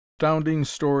Astounding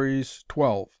Stories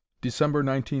 12, December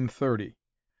 1930.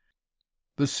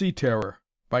 The Sea Terror,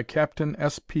 by Captain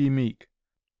S. P. Meek.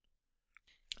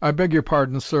 I beg your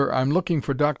pardon, sir. I'm looking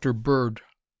for Dr. Bird.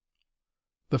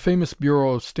 The famous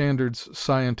Bureau of Standards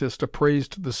scientist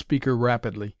appraised the speaker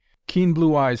rapidly. Keen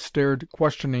blue eyes stared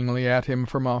questioningly at him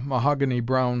from a mahogany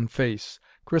brown face,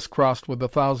 crisscrossed with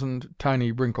 1,000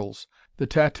 tiny wrinkles. The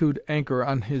tattooed anchor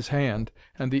on his hand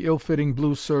and the ill-fitting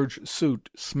blue serge suit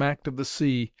smacked of the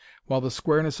sea, while the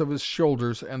squareness of his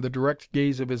shoulders and the direct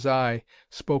gaze of his eye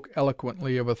spoke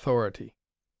eloquently of authority.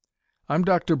 "I'm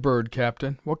Dr. Bird,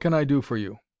 Captain. What can I do for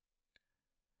you?"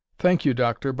 "Thank you,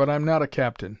 Doctor, but I'm not a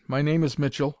captain. My name is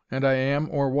Mitchell, and I am,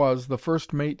 or was, the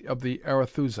first mate of the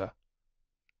Arethusa."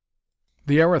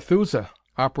 "The Arethusa!"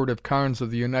 Operative Carnes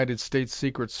of the United States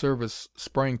Secret Service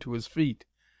sprang to his feet.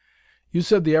 "You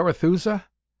said the Arethusa?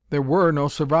 There were no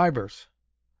survivors."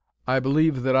 "I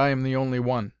believe that I am the only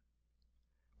one."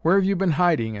 "Where have you been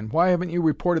hiding, and why haven't you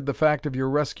reported the fact of your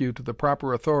rescue to the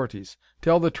proper authorities?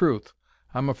 Tell the truth.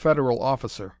 I'm a Federal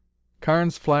officer."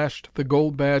 Carnes flashed the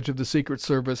gold badge of the Secret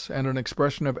Service, and an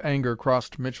expression of anger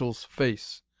crossed Mitchell's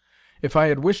face. "If I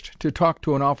had wished to talk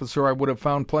to an officer, I would have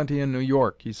found plenty in New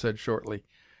York," he said shortly.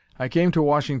 "I came to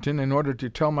Washington in order to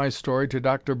tell my story to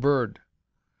Dr. Bird."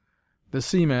 The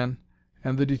seaman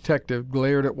and the detective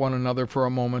glared at one another for a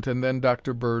moment, and then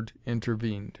Dr. Bird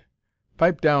intervened.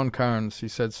 "Pipe down, Carnes," he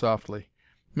said softly.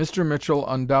 "Mr. Mitchell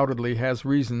undoubtedly has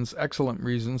reasons, excellent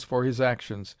reasons, for his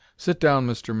actions. Sit down,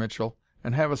 Mr. Mitchell,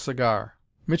 and have a cigar."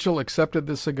 Mitchell accepted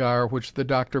the cigar which the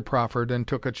doctor proffered, and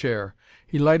took a chair.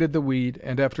 He lighted the weed,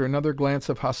 and after another glance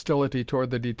of hostility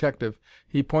toward the detective,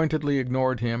 he pointedly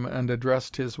ignored him and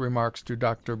addressed his remarks to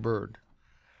Dr. Bird.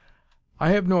 "I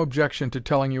have no objection to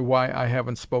telling you why I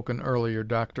haven't spoken earlier,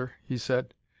 Doctor," he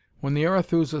said. "When the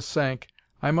Arethusa sank,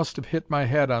 I must have hit my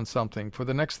head on something, for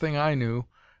the next thing I knew,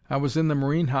 I was in the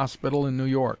Marine Hospital in New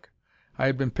York. I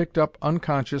had been picked up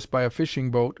unconscious by a fishing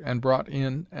boat and brought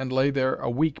in and lay there a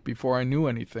week before I knew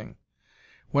anything.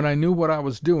 When I knew what I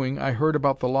was doing, I heard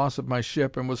about the loss of my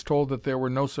ship and was told that there were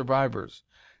no survivors,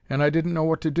 and I didn't know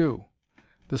what to do.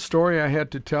 The story I had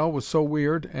to tell was so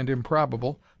weird and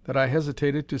improbable that I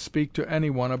hesitated to speak to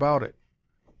anyone about it.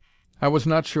 I was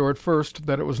not sure at first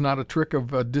that it was not a trick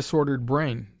of a disordered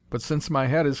brain, but since my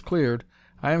head is cleared,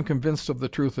 I am convinced of the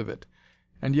truth of it.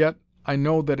 And yet I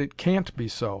know that it can't be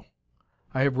so.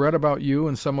 I have read about you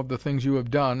and some of the things you have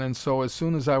done, and so as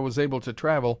soon as I was able to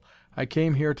travel, I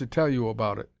came here to tell you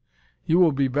about it. You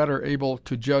will be better able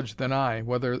to judge than I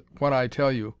whether what I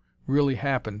tell you really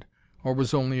happened or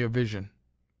was only a vision."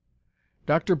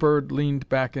 Dr. Bird leaned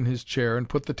back in his chair and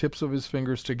put the tips of his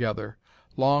fingers together.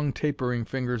 Long, tapering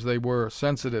fingers they were,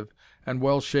 sensitive and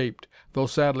well-shaped, though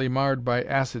sadly marred by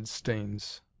acid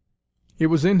stains. It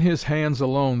was in his hands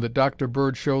alone that Dr.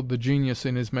 Bird showed the genius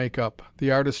in his make-up,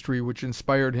 the artistry which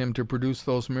inspired him to produce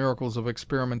those miracles of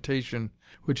experimentation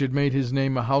which had made his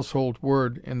name a household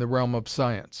word in the realm of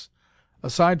science.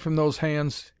 Aside from those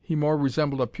hands, he more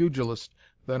resembled a pugilist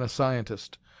than a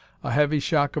scientist. A heavy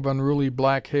shock of unruly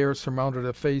black hair surmounted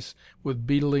a face with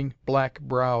beetling black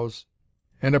brows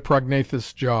and a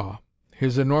prognathous jaw.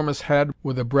 His enormous head,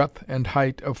 with a breadth and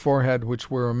height of forehead which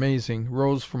were amazing,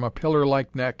 rose from a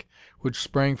pillar-like neck which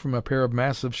sprang from a pair of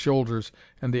massive shoulders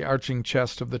and the arching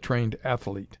chest of the trained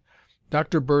athlete.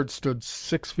 Dr. Bird stood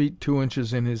 6 feet 2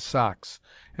 inches in his socks,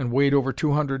 and weighed over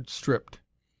 200 stripped.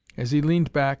 As he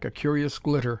leaned back, a curious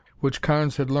glitter, which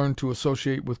Carnes had learned to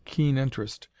associate with keen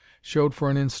interest, showed for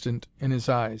an instant in his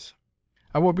eyes.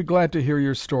 "I will be glad to hear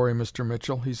your story, Mr.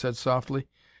 Mitchell," he said softly.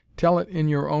 "Tell it in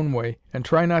your own way, and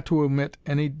try not to omit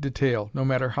any detail, no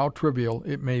matter how trivial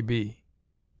it may be."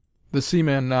 The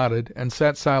seaman nodded, and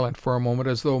sat silent for a moment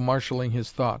as though marshalling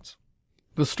his thoughts.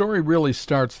 "The story really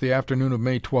starts the afternoon of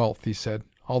May 12th," he said,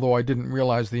 "although I didn't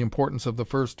realize the importance of the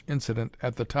first incident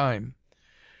at the time.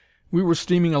 We were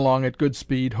steaming along at good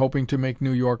speed, hoping to make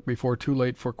New York before too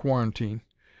late for quarantine,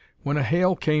 when a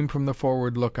hail came from the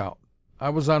forward lookout. I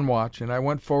was on watch, and I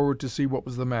went forward to see what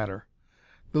was the matter.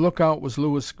 The lookout was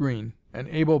Louis Green, an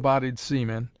able-bodied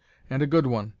seaman, and a good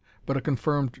one, but a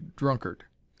confirmed drunkard.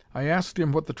 I asked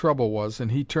him what the trouble was,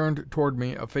 and he turned toward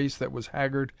me a face that was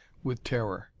haggard with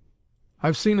terror.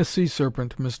 "I've seen a sea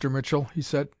serpent, Mr. Mitchell," he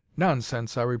said.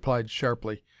 "Nonsense," I replied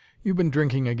sharply. "You've been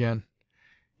drinking again."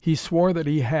 He swore that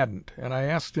he hadn't, and I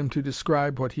asked him to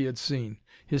describe what he had seen.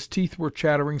 His teeth were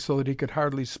chattering so that he could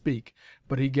hardly speak,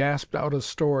 but he gasped out a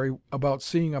story about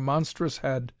seeing a monstrous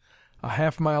head, a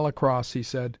half-mile across, he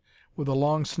said, with a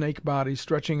long snake body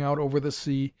stretching out over the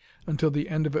sea until the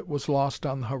end of it was lost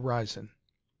on the horizon.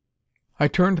 I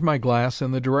turned my glass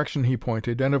in the direction he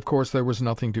pointed, and of course there was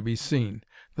nothing to be seen.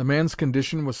 The man's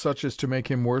condition was such as to make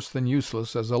him worse than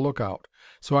useless as a lookout,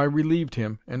 so I relieved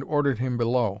him and ordered him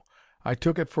below. I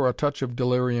took it for a touch of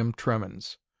delirium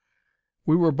tremens.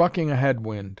 We were bucking a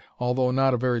headwind, although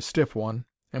not a very stiff one,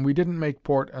 and we didn't make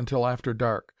port until after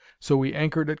dark, so we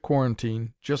anchored at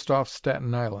Quarantine, just off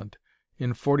Staten Island,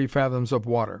 in 40 fathoms of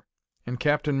water, and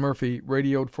Captain Murphy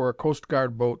radioed for a Coast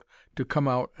Guard boat to come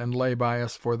out and lay by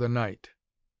us for the night.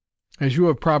 As you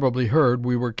have probably heard,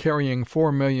 we were carrying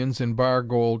 $4 millions in bar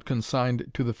gold consigned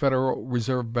to the Federal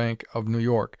Reserve Bank of New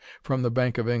York from the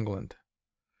Bank of England.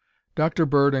 Dr.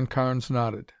 Bird and Carnes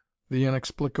nodded. The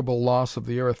inexplicable loss of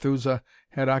the Arethusa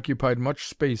had occupied much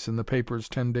space in the papers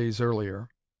 10 days earlier.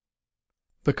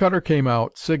 The cutter came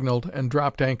out, signaled, and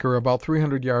dropped anchor about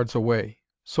 300 yards away.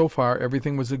 So far,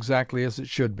 everything was exactly as it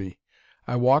should be.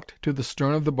 I walked to the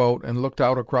stern of the boat and looked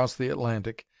out across the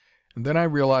Atlantic, and then I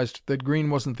realized that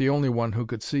Green wasn't the only one who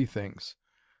could see things.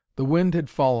 The wind had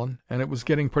fallen, and it was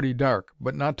getting pretty dark,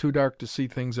 but not too dark to see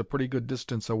things a pretty good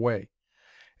distance away.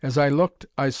 As I looked,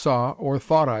 I saw, or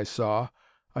thought I saw,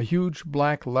 a huge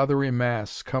black leathery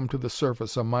mass come to the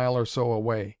surface a mile or so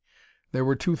away. There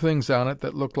were two things on it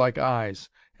that looked like eyes,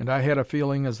 and I had a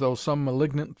feeling as though some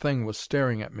malignant thing was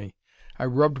staring at me. I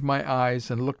rubbed my eyes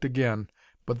and looked again,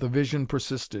 but the vision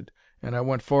persisted, and I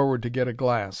went forward to get a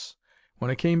glass.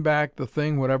 When I came back, the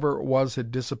thing, whatever it was,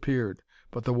 had disappeared,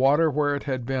 but the water where it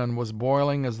had been was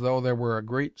boiling as though there were a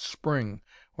great spring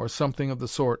or something of the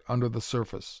sort under the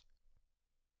surface.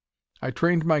 I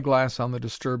trained my glass on the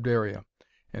disturbed area,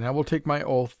 and I will take my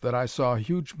oath that I saw a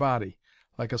huge body,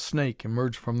 like a snake,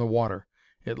 emerge from the water.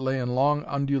 It lay in long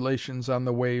undulations on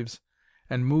the waves,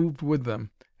 and moved with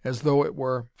them as though it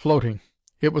were floating.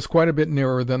 It was quite a bit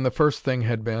nearer than the first thing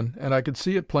had been, and I could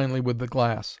see it plainly with the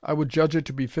glass. I would judge it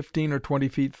to be 15 or 20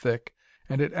 feet thick,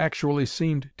 and it actually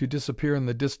seemed to disappear in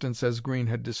the distance as Green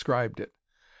had described it.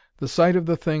 The sight of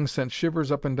the thing sent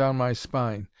shivers up and down my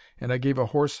spine, and I gave a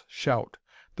hoarse shout.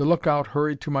 The lookout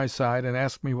hurried to my side and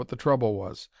asked me what the trouble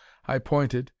was. I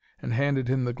pointed, and handed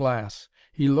him the glass.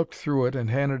 He looked through it and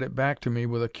handed it back to me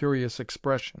with a curious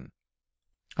expression.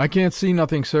 "I can't see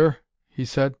nothing, sir," he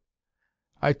said.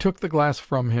 I took the glass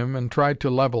from him and tried to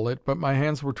level it, but my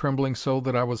hands were trembling so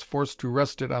that I was forced to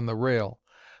rest it on the rail.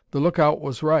 The lookout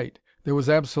was right. There was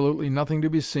absolutely nothing to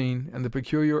be seen, and the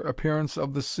peculiar appearance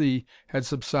of the sea had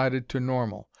subsided to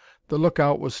normal. The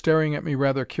lookout was staring at me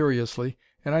rather curiously,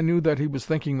 and I knew that he was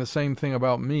thinking the same thing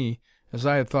about me as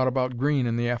I had thought about Green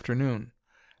in the afternoon.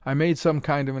 I made some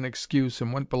kind of an excuse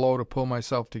and went below to pull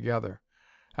myself together.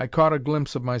 I caught a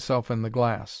glimpse of myself in the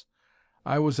glass.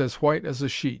 I was as white as a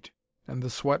sheet, and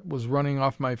the sweat was running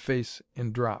off my face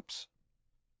in drops.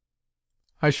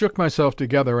 I shook myself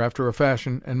together after a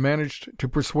fashion and managed to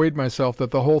persuade myself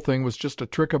that the whole thing was just a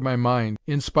trick of my mind,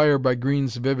 inspired by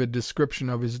Green's vivid description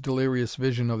of his delirious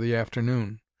vision of the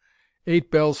afternoon.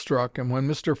 8 bells struck, and when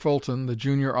Mr. Fulton, the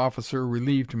junior officer,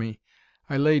 relieved me,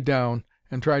 I lay down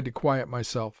and tried to quiet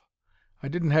myself. I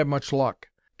didn't have much luck.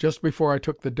 Just before I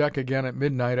took the deck again at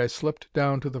midnight, I slipped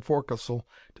down to the forecastle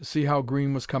to see how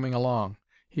Green was coming along.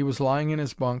 He was lying in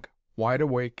his bunk, wide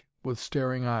awake, with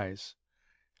staring eyes.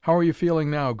 "How are you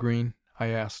feeling now, Green?" I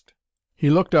asked. He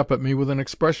looked up at me with an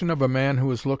expression of a man who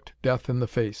has looked death in the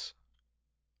face.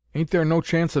 "Ain't there no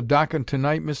chance of docking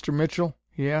tonight, Mr. Mitchell?"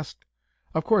 he asked.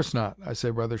 "Of course not," I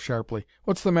said rather sharply.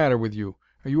 "What's the matter with you?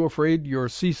 Are you afraid your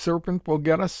sea serpent will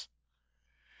get us?"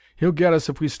 "He'll get us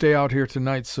if we stay out here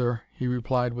tonight, sir," he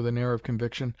replied with an air of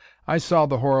conviction. "I saw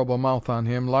the horrible mouth on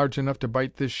him, large enough to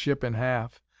bite this ship in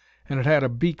half. And it had a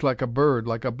beak like a bird,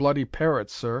 like a bloody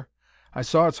parrot's, sir. I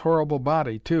saw its horrible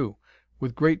body, too,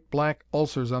 with great black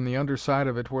ulcers on the under side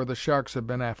of it where the sharks have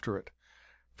been after it.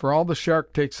 For all the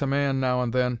shark takes a man now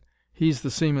and then, he's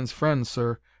the seaman's friend,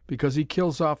 sir, because he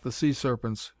kills off the sea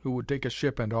serpents who would take a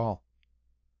ship and all."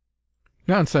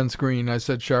 "Nonsense, Green," I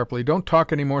said sharply. "Don't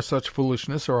talk any more such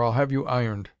foolishness, or I'll have you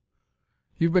ironed.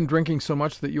 You've been drinking so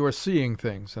much that you are seeing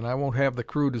things, and I won't have the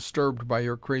crew disturbed by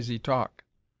your crazy talk."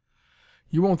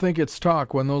 "You won't think it's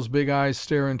talk when those big eyes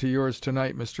stare into yours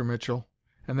tonight, Mr. Mitchell,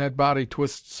 and that body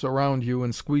twists around you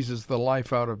and squeezes the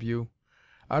life out of you.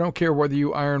 I don't care whether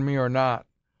you iron me or not.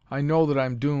 I know that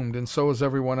I'm doomed, and so is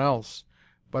everyone else.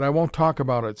 But I won't talk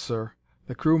about it, sir.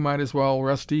 The crew might as well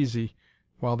rest easy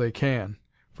while they can,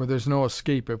 for there's no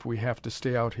escape if we have to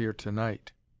stay out here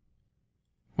tonight."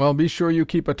 "Well, be sure you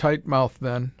keep a tight mouth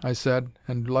then," I said,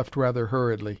 and left rather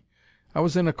hurriedly. I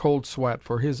was in a cold sweat,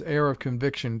 for his air of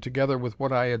conviction, together with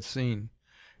what I had seen,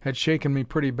 had shaken me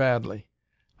pretty badly.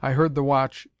 I heard the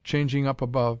watch changing up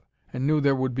above, and knew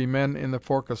there would be men in the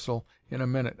forecastle in a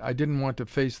minute. I didn't want to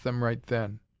face them right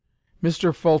then.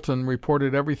 Mr. Fulton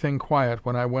reported everything quiet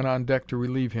when I went on deck to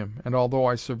relieve him, and although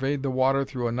I surveyed the water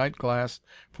through a night glass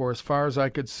for as far as I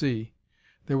could see,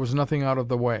 there was nothing out of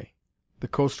the way. The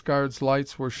Coast Guard's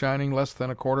lights were shining less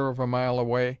than a quarter of a mile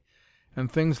away,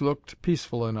 and things looked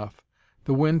peaceful enough.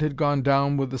 The wind had gone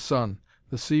down with the sun,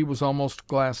 the sea was almost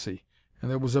glassy,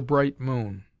 and there was a bright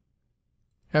moon.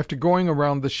 After going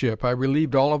around the ship, I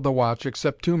relieved all of the watch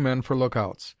except 2 men for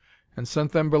lookouts, and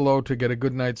sent them below to get a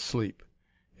good night's sleep.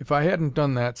 If I hadn't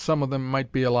done that, some of them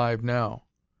might be alive now.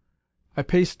 I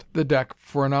paced the deck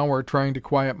for an hour trying to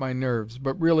quiet my nerves,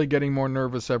 but really getting more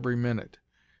nervous every minute.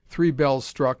 3 bells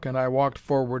struck, and I walked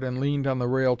forward and leaned on the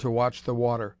rail to watch the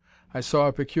water. I saw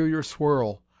a peculiar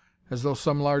swirl, as though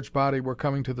some large body were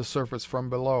coming to the surface from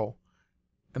below.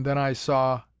 And then I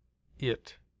saw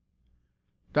it.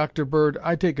 Dr. Bird,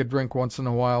 I take a drink once in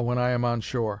a while when I am on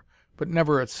shore, but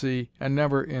never at sea and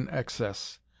never in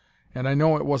excess. And I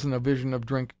know it wasn't a vision of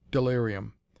drink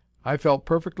delirium. I felt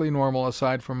perfectly normal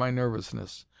aside from my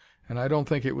nervousness, and I don't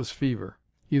think it was fever.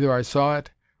 Either I saw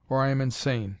it or I am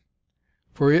insane.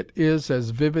 For it is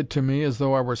as vivid to me as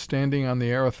though I were standing on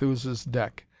the Arethusa's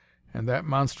deck, and that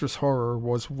monstrous horror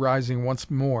was rising once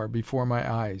more before my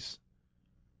eyes.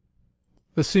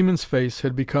 The seaman's face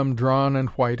had become drawn and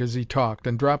white as he talked,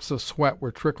 and drops of sweat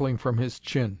were trickling from his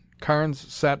chin. Carnes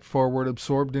sat forward,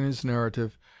 absorbed in his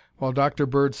narrative, while Dr.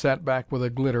 Bird sat back with a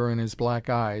glitter in his black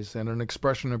eyes, and an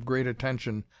expression of great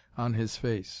attention on his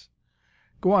face.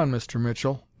 "Go on, Mr.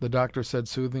 Mitchell," the doctor said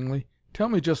soothingly. "Tell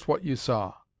me just what you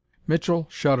saw." Mitchell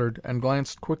shuddered and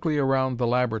glanced quickly around the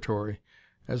laboratory,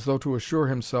 as though to assure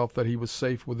himself that he was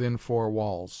safe within 4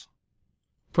 walls.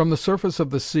 "From the surface of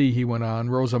the sea," he went on,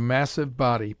 "rose a massive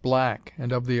body, black,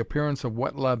 and of the appearance of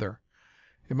wet leather.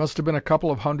 It must have been a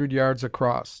couple of 100 yards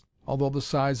across, although the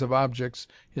size of objects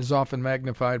is often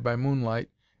magnified by moonlight,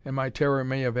 and my terror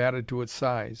may have added to its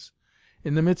size.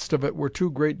 In the midst of it were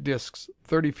 2 great discs,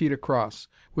 30 feet across,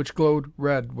 which glowed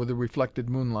red with the reflected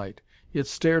moonlight. It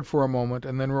stared for a moment,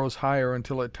 and then rose higher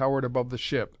until it towered above the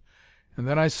ship. And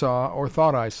then I saw, or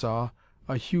thought I saw,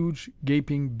 a huge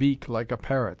gaping beak like a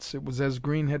parrot's. It was as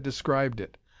Green had described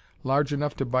it, large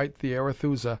enough to bite the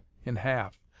Arethusa in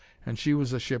half, and she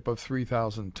was a ship of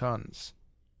 3,000 tons.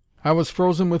 I was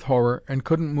frozen with horror and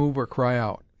couldn't move or cry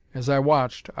out. As I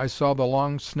watched, I saw the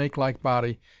long snake-like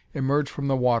body emerge from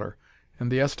the water,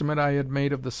 and the estimate I had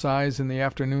made of the size in the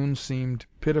afternoon seemed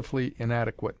pitifully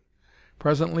inadequate.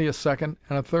 Presently a second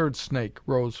and a third snake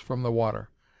rose from the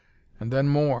water, and then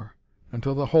more,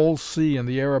 until the whole sea and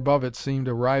the air above it seemed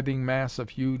a writhing mass of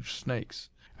huge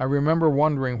snakes. I remember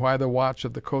wondering why the watch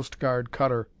of the Coast Guard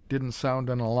cutter didn't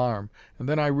sound an alarm, and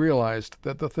then I realized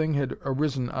that the thing had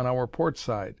arisen on our port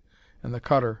side, and the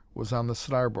cutter was on the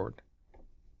starboard.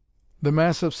 The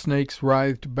mass of snakes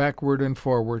writhed backward and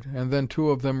forward, and then 2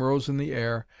 of them rose in the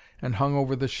air and hung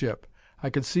over the ship. I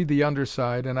could see the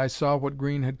underside, and I saw what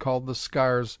Green had called the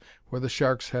scars where the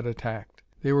sharks had attacked.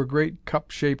 They were great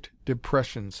cup-shaped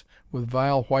depressions with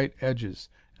vile white edges,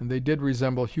 and they did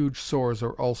resemble huge sores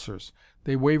or ulcers.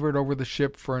 They wavered over the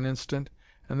ship for an instant,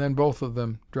 and then both of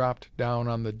them dropped down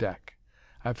on the deck.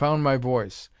 I found my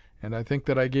voice, and I think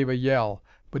that I gave a yell,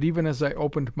 but even as I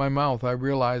opened my mouth I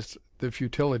realized the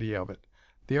futility of it.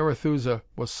 The Arethusa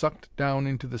was sucked down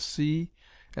into the sea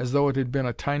as though it had been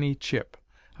a tiny chip.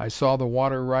 I saw the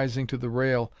water rising to the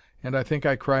rail, and I think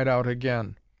I cried out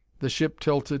again. The ship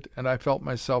tilted, and I felt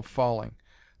myself falling.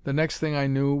 The next thing I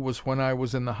knew was when I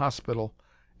was in the hospital,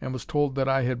 and was told that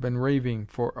I had been raving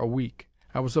for a week.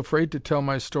 I was afraid to tell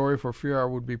my story for fear I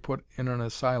would be put in an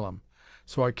asylum,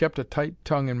 so I kept a tight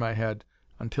tongue in my head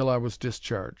until I was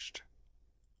discharged."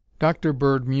 Dr.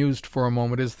 Bird mused for a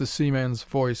moment as the seaman's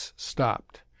voice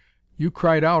stopped. "You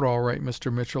cried out all right,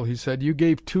 Mr. Mitchell," he said. "You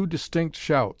gave 2 distinct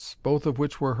shouts, both of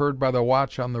which were heard by the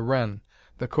watch on the Wren,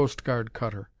 the Coast Guard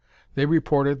cutter. They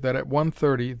reported that at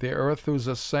 1:30 the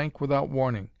Arethusa sank without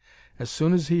warning. As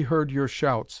soon as he heard your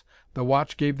shouts, the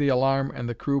watch gave the alarm and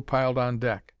the crew piled on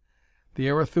deck. The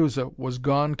Arethusa was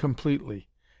gone completely,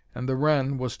 and the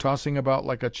Wren was tossing about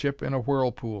like a chip in a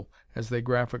whirlpool, as they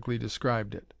graphically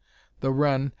described it. The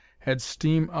Wren had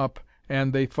steam up,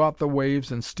 and they fought the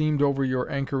waves and steamed over your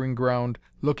anchoring ground,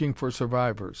 looking for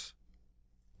survivors.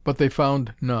 But they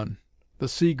found none. The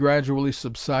sea gradually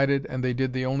subsided, and they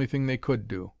did the only thing they could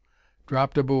do: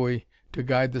 dropped a buoy to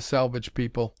guide the salvage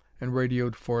people, and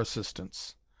radioed for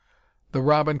assistance. The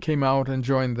Robin came out and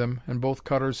joined them, and both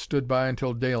cutters stood by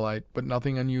until daylight, but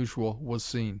nothing unusual was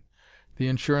seen. The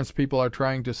insurance people are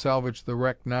trying to salvage the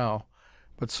wreck now,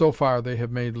 but so far they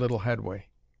have made little headway."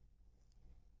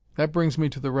 "That brings me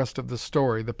to the rest of the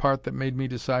story, the part that made me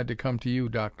decide to come to you,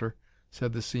 Doctor,"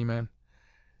 said the seaman.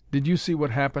 Did you see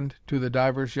what happened to the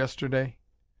divers yesterday?"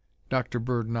 Dr.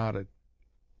 Bird nodded.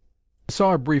 "I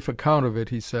saw a brief account of it,"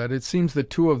 he said. "It seems that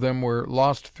 2 of them were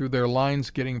lost through their lines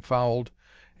getting fouled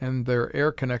and their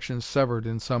air connections severed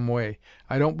in some way.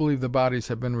 I don't believe the bodies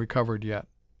have been recovered yet."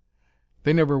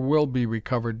 "They never will be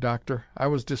recovered, Doctor. I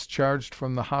was discharged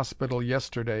from the hospital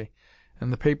yesterday,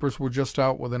 and the papers were just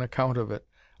out with an account of it.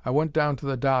 I went down to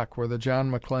the dock where the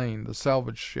John McLean, the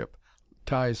salvage ship,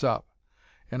 ties up,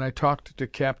 and I talked to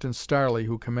Captain Starley,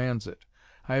 who commands it.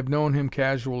 I have known him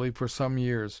casually for some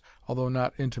years, although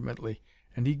not intimately,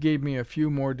 and he gave me a few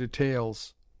more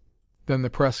details than the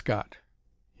press got.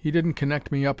 He didn't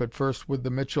connect me up at first with the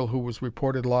Mitchell who was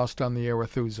reported lost on the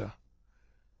Arethusa.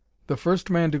 The first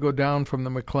man to go down from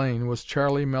the McLean was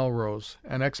Charlie Melrose,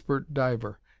 an expert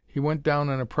diver. He went down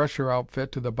in a pressure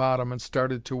outfit to the bottom and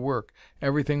started to work.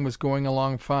 Everything was going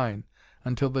along fine,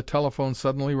 until the telephone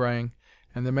suddenly rang,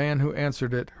 and the man who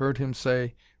answered it heard him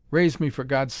say, 'Raise me, for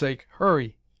God's sake!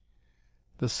 Hurry!'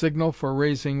 The signal for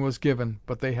raising was given,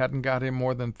 but they hadn't got him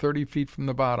more than 30 feet from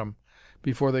the bottom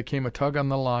before there came a tug on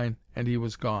the line, and he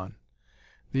was gone.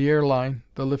 The air line,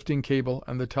 the lifting cable,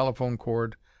 and the telephone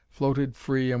cord floated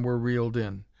free and were reeled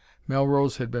in.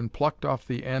 Melrose had been plucked off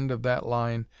the end of that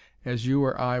line as you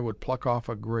or I would pluck off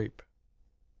a grape."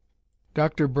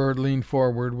 Dr. Bird leaned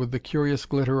forward with the curious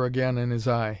glitter again in his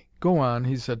eye. "Go on,"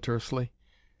 he said tersely.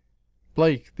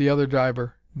 "Blake, the other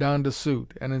diver, donned a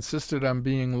suit and insisted on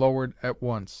being lowered at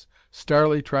once.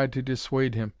 Starley tried to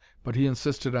dissuade him, but he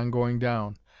insisted on going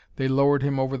down. They lowered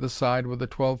him over the side with a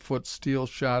 12-foot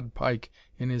steel-shod pike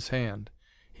in his hand.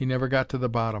 He never got to the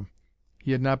bottom.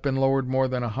 He had not been lowered more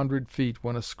than 100 feet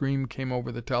when a scream came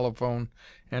over the telephone,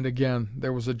 and again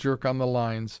there was a jerk on the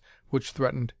lines which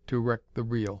threatened to wreck the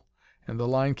reel, and the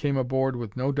line came aboard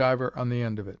with no diver on the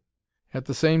end of it. At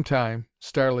the same time,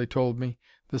 Starley told me,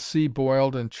 the sea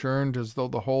boiled and churned as though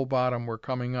the whole bottom were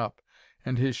coming up,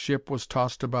 and his ship was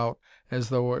tossed about as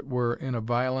though it were in a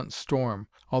violent storm,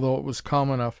 although it was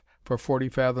calm enough for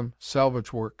 40-fathom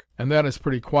salvage work, and that is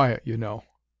pretty quiet, you know.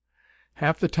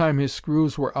 Half the time his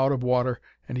screws were out of water,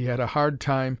 and he had a hard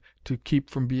time to keep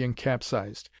from being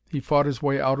capsized. He fought his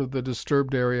way out of the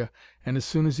disturbed area, and as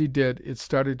soon as he did, it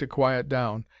started to quiet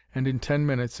down, and in 10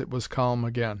 minutes it was calm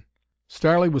again.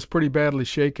 Starley was pretty badly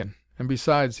shaken, and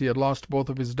besides, he had lost both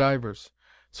of his divers.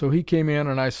 So he came in,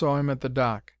 and I saw him at the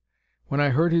dock. When I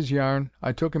heard his yarn,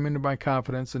 I took him into my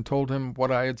confidence and told him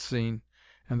what I had seen,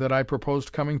 and that I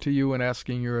proposed coming to you and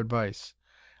asking your advice.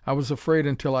 I was afraid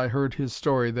until I heard his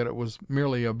story that it was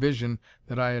merely a vision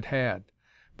that I had had,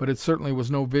 but it certainly was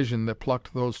no vision that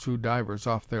plucked those 2 divers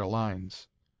off their lines."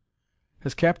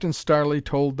 "Has Captain Starley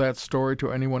told that story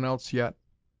to anyone else yet?"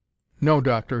 "No,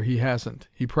 Doctor, he hasn't.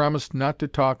 He promised not to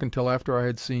talk until after I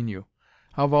had seen you.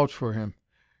 I'll vouch for him.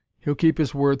 He'll keep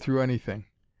his word through anything.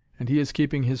 And he is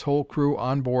keeping his whole crew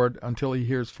on board until he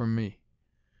hears from me."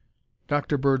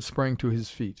 Dr. Bird sprang to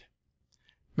his feet.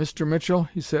 "Mr. Mitchell,"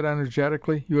 he said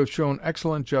energetically, "you have shown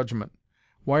excellent judgment.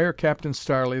 Wire Captain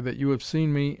Starley that you have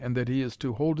seen me and that he is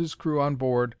to hold his crew on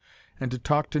board and to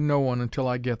talk to no one until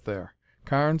I get there.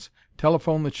 Carnes,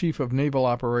 telephone the Chief of Naval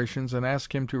Operations and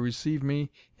ask him to receive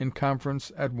me in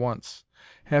conference at once.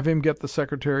 Have him get the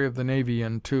Secretary of the Navy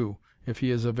in, too, if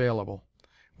he is available.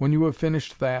 When you have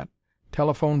finished that,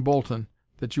 telephone Bolton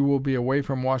that you will be away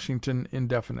from Washington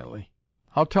indefinitely."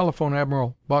 "I'll telephone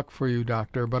Admiral Buck for you,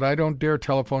 Doctor, but I don't dare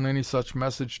telephone any such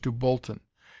message to Bolton.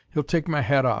 He'll take my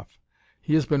head off.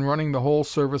 He has been running the whole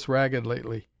service ragged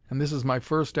lately, and this is my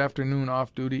first afternoon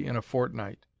off duty in a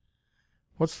fortnight."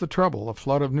 "What's the trouble? A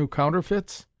flood of new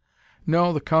counterfeits?"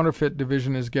 "No, the counterfeit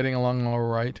division is getting along all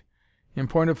right. In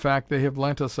point of fact, they have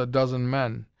lent us a dozen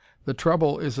men. The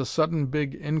trouble is a sudden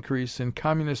big increase in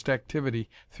communist activity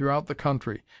throughout the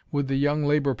country, with the Young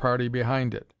Labor Party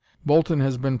behind it. Bolton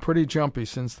has been pretty jumpy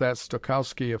since that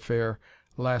Stokowski affair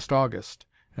last August,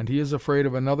 and he is afraid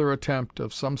of another attempt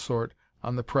of some sort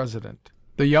on the President."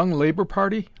 "The Young Labor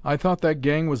Party? I thought that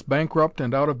gang was bankrupt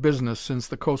and out of business since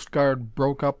the Coast Guard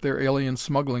broke up their alien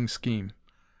smuggling scheme."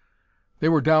 "They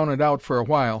were down and out for a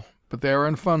while, but they are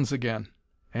in funds again.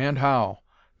 And how!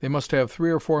 They must have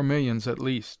 3 or 4 millions at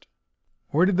least."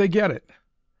 "Where did they get it?"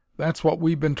 "That's what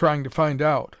we've been trying to find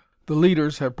out. The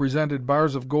leaders have presented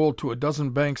bars of gold to a dozen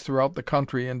banks throughout the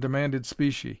country and demanded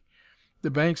specie.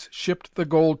 The banks shipped the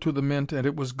gold to the mint, and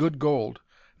it was good gold,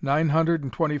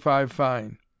 925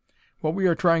 fine. What we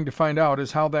are trying to find out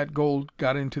is how that gold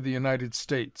got into the United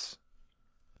States.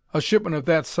 A shipment of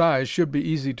that size should be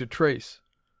easy to trace."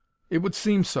 "It would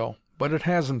seem so, but it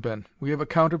hasn't been. We have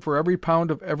accounted for every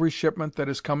pound of every shipment that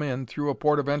has come in through a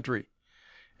port of entry,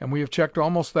 and we have checked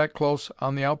almost that close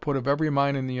on the output of every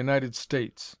mine in the United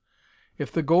States.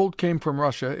 If the gold came from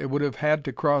Russia, it would have had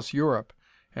to cross Europe,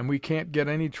 and we can't get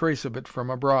any trace of it from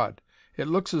abroad. It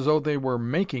looks as though they were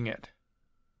making it."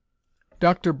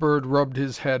 Dr. Bird rubbed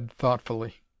his head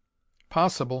thoughtfully.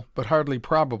 "Possible, but hardly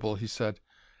probable," he said.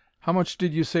 "How much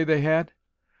did you say they had?"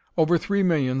 "Over 3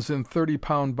 millions in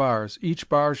 30-pound bars. Each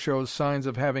bar shows signs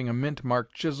of having a mint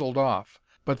mark chiseled off.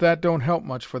 But that don't help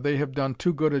much, for they have done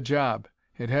too good a job.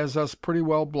 It has us pretty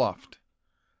well bluffed."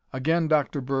 Again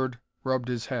Dr. Bird rubbed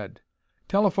his head.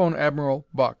 "Telephone Admiral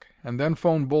Buck, and then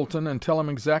phone Bolton and tell him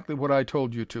exactly what I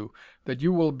told you to, that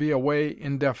you will be away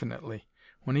indefinitely.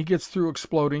 When he gets through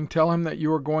exploding, tell him that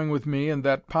you are going with me and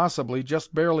that possibly,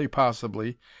 just barely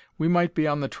possibly, we might be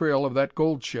on the trail of that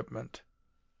gold shipment."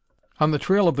 "On the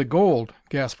trail of the gold!"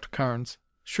 gasped Carnes.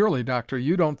 "Surely, Doctor,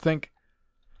 you don't think—"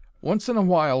 "Once in a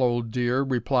while, old dear,"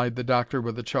 replied the doctor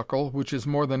with a chuckle, which is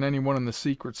more than anyone in the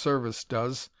Secret Service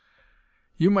does.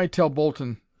 "You might tell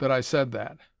Bolton that I said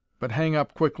that. But hang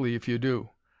up quickly if you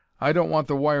do. I don't want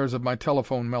the wires of my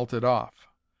telephone melted off.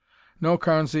 No,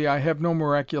 Carnesy, I have no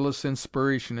miraculous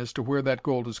inspiration as to where that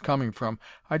gold is coming from.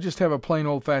 I just have a plain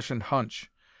old-fashioned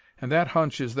hunch. And that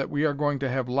hunch is that we are going to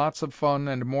have lots of fun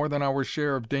and more than our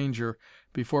share of danger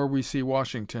before we see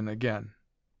Washington again.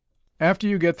 After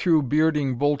you get through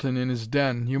bearding Bolton in his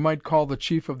den, you might call the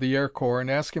Chief of the Air Corps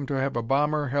and ask him to have a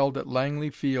bomber held at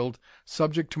Langley Field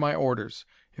subject to my orders.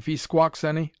 If he squawks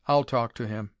any, I'll talk to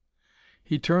him."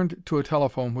 He turned to a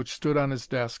telephone which stood on his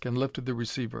desk and lifted the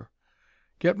receiver.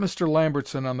 "Get Mr.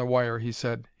 Lambertson on the wire," he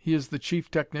said. "He is the chief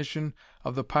technician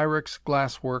of the Pyrex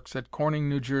Glass Works at Corning,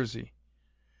 New Jersey."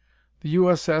 The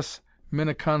U.S.S.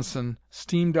 Minneconsin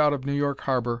steamed out of New York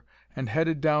Harbor and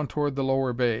headed down toward the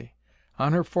lower bay.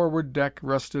 On her forward deck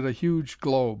rested a huge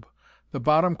globe. The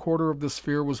bottom quarter of the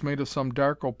sphere was made of some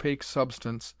dark, opaque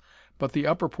substance, but the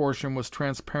upper portion was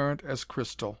transparent as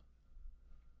crystal.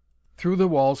 Through the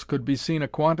walls could be seen a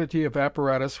quantity of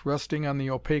apparatus resting on the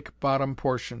opaque bottom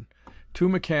portion. Two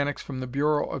mechanics from the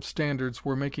Bureau of Standards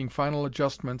were making final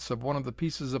adjustments of one of the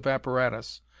pieces of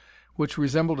apparatus, which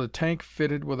resembled a tank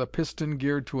fitted with a piston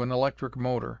geared to an electric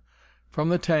motor. From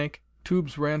the tank,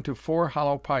 tubes ran to 4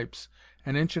 hollow pipes,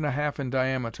 an inch and a half in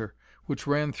diameter, which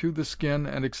ran through the skin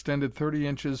and extended 30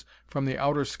 inches from the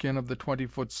outer skin of the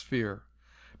 20-foot sphere.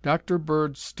 Dr.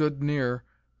 Bird stood near,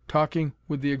 talking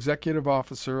with the executive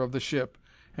officer of the ship,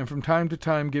 and from time to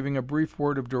time giving a brief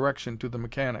word of direction to the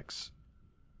mechanics.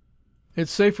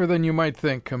 "It's safer than you might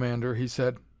think, Commander," he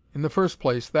said. "In the first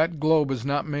place, that globe is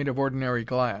not made of ordinary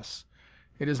glass.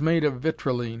 It is made of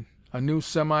vitrilene, a new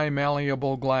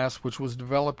semi-malleable glass which was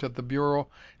developed at the Bureau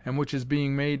and which is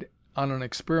being made on an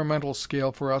experimental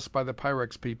scale for us by the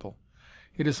Pyrex people.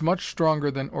 It is much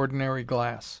stronger than ordinary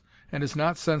glass, and is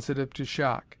not sensitive to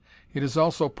shock. It is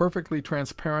also perfectly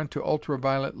transparent to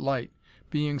ultraviolet light,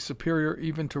 being superior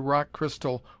even to rock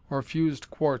crystal or fused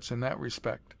quartz in that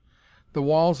respect. The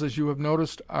walls, as you have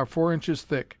noticed, are 4 inches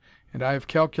thick, and I have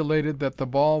calculated that the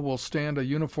ball will stand a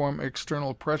uniform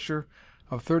external pressure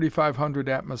of 3,500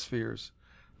 atmospheres,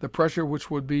 the pressure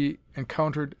which would be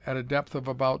encountered at a depth of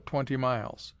about 20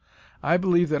 miles. I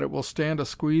believe that it will stand a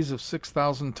squeeze of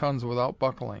 6,000 tons without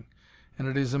buckling, and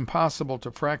it is impossible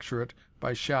to fracture it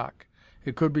by shock.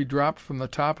 It could be dropped from the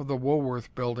top of the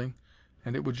Woolworth building,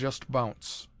 and it would just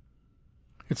bounce.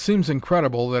 It seems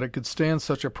incredible that it could stand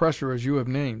such a pressure as you have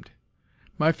named.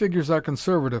 My figures are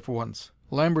conservative ones.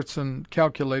 Lambertson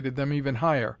calculated them even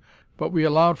higher, but we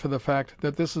allowed for the fact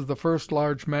that this is the first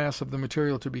large mass of the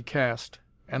material to be cast,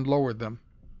 and lowered them."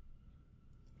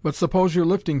 "But suppose your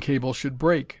lifting cable should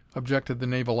break," objected the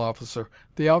naval officer.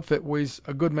 "The outfit weighs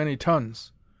a good many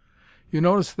tons." "You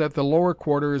notice that the lower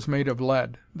quarter is made of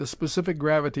lead. The specific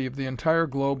gravity of the entire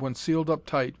globe when sealed up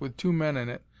tight with 2 men in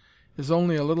it is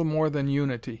only a little more than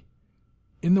unity.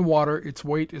 In the water its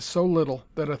weight is so little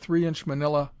that a 3-inch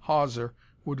manila hawser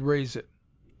would raise it,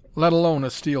 let alone a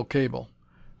steel cable.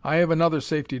 I have another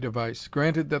safety device.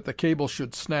 Granted that the cable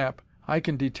should snap, I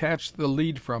can detach the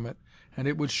lead from it, and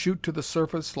it would shoot to the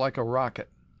surface like a rocket."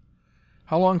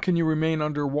 "How long can you remain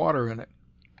under water in it?"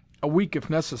 "A week if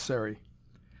necessary.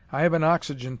 I have an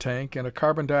oxygen tank and a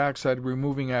carbon dioxide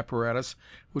removing apparatus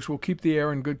which will keep the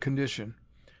air in good condition.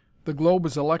 The globe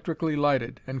is electrically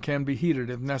lighted and can be heated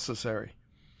if necessary.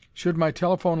 Should my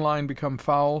telephone line become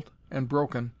fouled and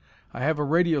broken, I have a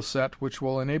radio set which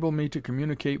will enable me to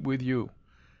communicate with you.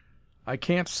 I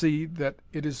can't see that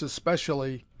it is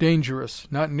especially dangerous,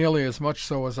 not nearly as much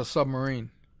so as a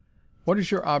submarine. What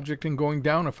is your object in going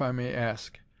down, if I may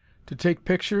ask?" "To take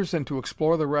pictures and to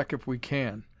explore the wreck if we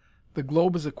can. The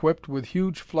globe is equipped with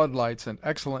huge floodlights and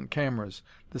excellent cameras.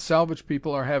 The salvage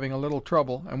people are having a little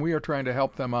trouble, and we are trying to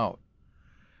help them out."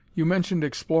 "You mentioned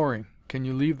exploring. Can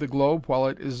you leave the globe while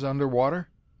it is under water?"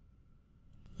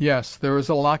 "Yes, there is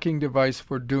a locking device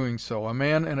for doing so. A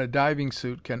man in a diving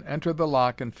suit can enter the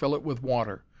lock and fill it with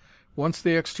water. Once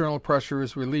the external pressure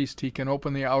is released, he can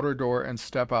open the outer door and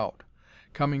step out.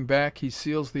 Coming back, he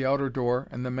seals the outer door,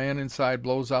 and the man inside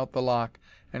blows out the lock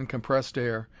and compressed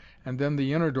air, and then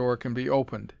the inner door can be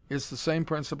opened. It's the same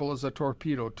principle as a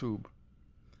torpedo tube."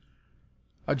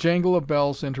 A jangle of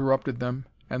bells interrupted them,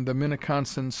 and the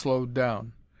Minneconsin slowed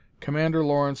down. Commander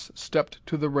Lawrence stepped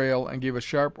to the rail and gave a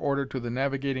sharp order to the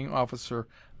navigating officer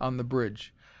on the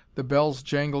bridge. The bells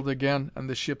jangled again, and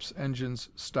the ship's engines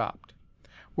stopped.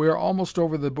 "We are almost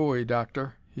over the buoy,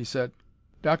 Doctor," he said.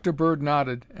 Dr. Bird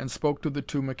nodded and spoke to the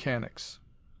two mechanics.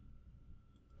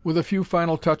 With a few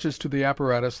final touches to the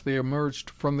apparatus, they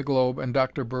emerged from the globe, and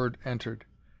Dr. Bird entered.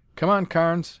 "Come on,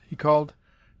 Carnes," he called.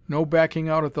 "No backing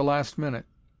out at the last minute."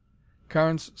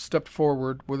 Carnes stepped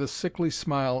forward with a sickly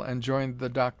smile and joined the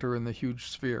doctor in the huge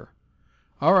sphere.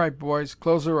 "All right, boys,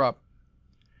 close her up."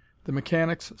 The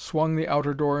mechanics swung the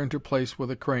outer door into place with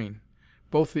a crane.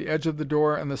 Both the edge of the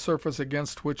door and the surface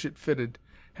against which it fitted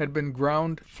had been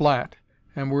ground flat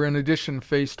and were in addition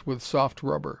faced with soft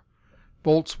rubber.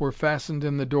 Bolts were fastened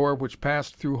in the door, which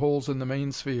passed through holes in the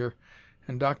main sphere,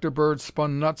 and Dr. Bird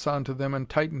spun nuts onto them and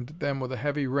tightened them with a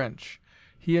heavy wrench.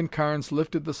 He and Carnes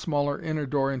lifted the smaller inner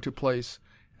door into place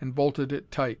and bolted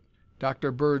it tight.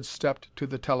 Dr. Bird stepped to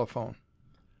the telephone.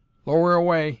 "Lower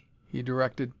away," he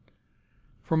directed.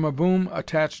 From a boom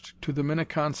attached to the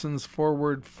Minneconsin's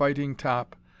forward fighting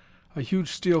top, a huge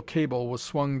steel cable was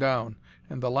swung down,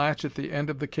 and the latch at the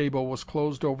end of the cable was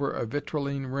closed over a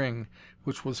vitrilene ring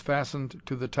which was fastened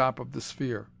to the top of the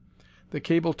sphere. The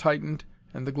cable tightened,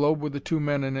 and the globe with the two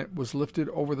men in it was lifted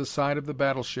over the side of the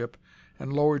battleship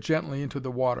and lowered gently into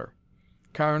the water.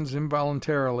 Carnes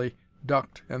involuntarily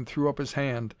ducked and threw up his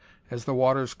hand as the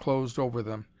waters closed over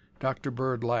them. Dr.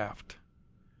 Bird laughed.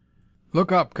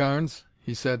 "Look up, Carnes,"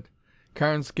 he said.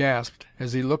 Carnes gasped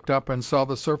as he looked up and saw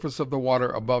the surface of the water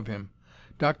above him.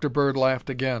 Dr. Bird laughed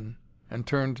again and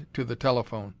turned to the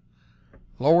telephone.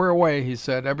 "Lower away," he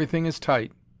said. "Everything is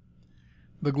tight."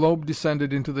 The globe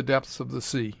descended into the depths of the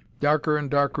sea. Darker and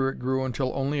darker it grew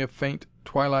until only a faint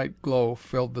twilight glow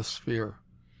filled the sphere.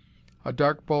 A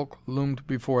dark bulk loomed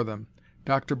before them.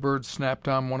 Dr. Bird snapped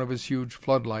on one of his huge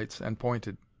floodlights and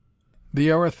pointed. "The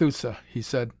Arethusa," he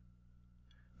said.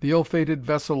 The ill-fated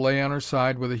vessel lay on her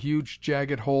side with a huge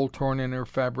jagged hole torn in her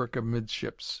fabric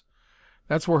amidships.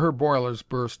 "That's where her boilers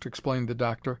burst," explained the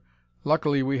doctor.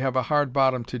 "Luckily we have a hard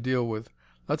bottom to deal with.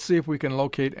 Let's see if we can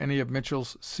locate any of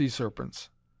Mitchell's sea serpents."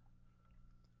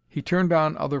 He turned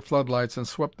on other floodlights and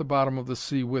swept the bottom of the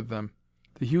sea with them.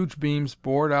 The huge beams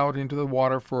bored out into the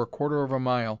water for a quarter of a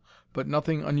mile, but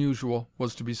nothing unusual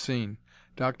was to be seen.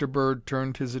 Dr. Bird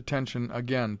turned his attention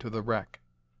again to the wreck.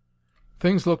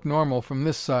 "Things look normal from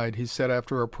this side," he said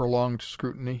after a prolonged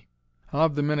scrutiny. "I'll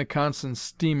have the Minneconsin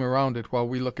steam around it while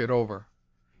we look it over."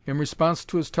 In response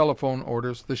to his telephone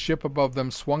orders, the ship above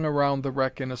them swung around the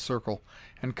wreck in a circle,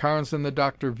 and Carnes and the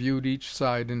doctor viewed each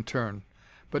side in turn.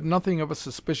 But nothing of a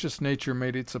suspicious nature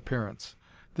made its appearance.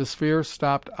 The sphere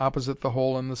stopped opposite the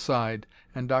hole in the side,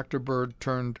 and Dr. Bird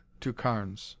turned to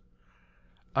Carnes.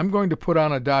 "I'm going to put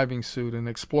on a diving suit and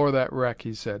explore that wreck,"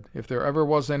 he said. "If there ever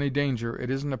was any danger, it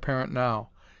isn't apparent now,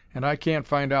 and I can't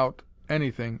find out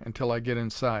anything until I get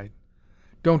inside."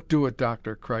 "Don't do it,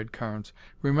 Doctor!" cried Carnes.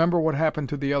 "Remember what happened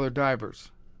to the other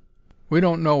divers." "We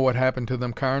don't know what happened to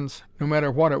them, Carnes. No matter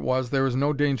what it was, there is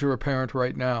no danger apparent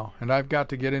right now, and I've got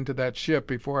to get into that ship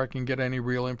before I can get any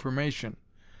real information.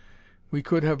 We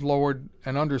could have lowered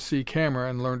an undersea camera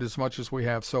and learned as much as we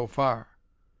have so far."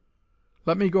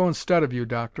 "Let me go instead of you,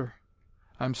 Doctor.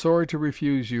 I'm sorry to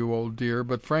refuse you, old dear,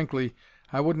 but frankly,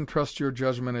 I wouldn't trust your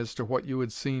judgment as to what you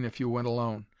had seen if you went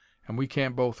alone, and we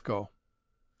can't both go."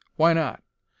 "Why not?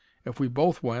 If we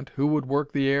both went, who would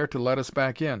work the air to let us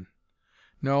back in?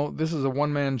 No, this is a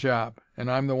one-man job, and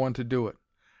I'm the one to do it.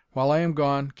 While I am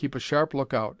gone, keep a sharp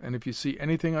lookout, and if you see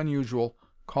anything unusual,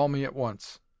 call me at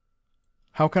once."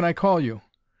 "How can I call you?"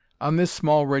 "On this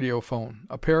small radiophone.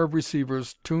 A pair of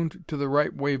receivers tuned to the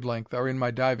right wavelength are in my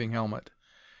diving helmet,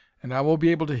 and I will be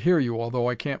able to hear you, although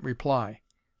I can't reply.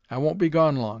 I won't be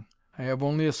gone long. I have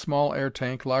only a small air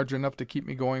tank large enough to keep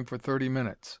me going for 30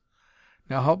 minutes.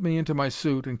 Now help me into my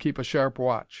suit and keep a sharp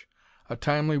watch. A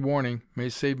timely warning may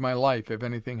save my life if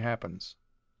anything happens."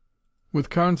 With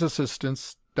Carnes'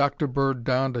 assistance, Dr. Bird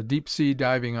donned a deep-sea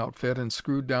diving outfit and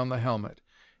screwed down the helmet.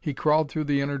 He crawled through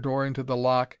the inner door into the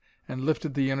lock and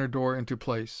lifted the inner door into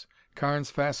place.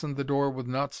 Carnes fastened the door with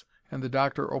nuts, and the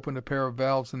doctor opened a pair of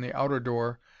valves in the outer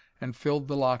door and filled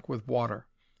the lock with water.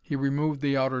 He removed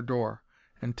the outer door,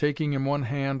 and taking in one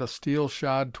hand a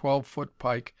steel-shod 12-foot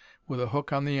pike with a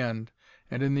hook on the end,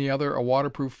 and in the other a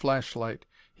waterproof flashlight,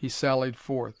 he sallied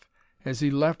forth. As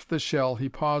he left the shell he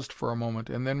paused for a moment,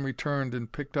 and then returned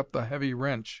and picked up the heavy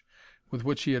wrench with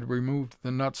which he had removed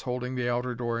the nuts holding the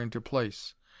outer door into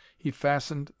place. He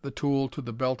fastened the tool to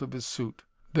the belt of his suit.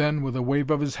 Then, with a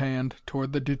wave of his hand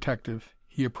toward the detective,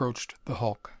 he approached the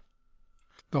hulk.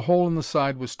 The hole in the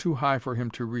side was too high for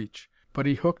him to reach, but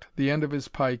he hooked the end of his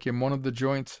pike in one of the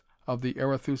joints of the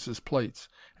Arethusa's plates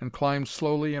and climbed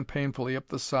slowly and painfully up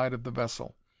the side of the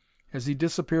vessel. As he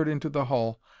disappeared into the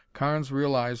hull, Carnes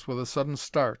realized with a sudden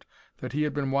start that he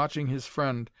had been watching his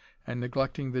friend and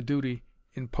neglecting the duty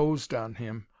imposed on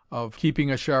him of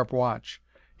keeping a sharp watch.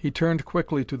 He turned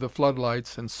quickly to the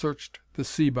floodlights and searched the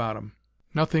sea bottom.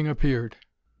 Nothing appeared,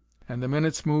 and the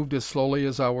minutes moved as slowly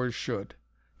as hours should.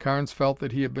 Carnes felt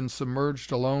that he had been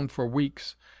submerged alone for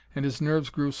weeks, and his nerves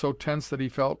grew so tense that he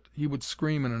felt he would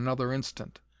scream in another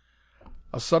instant.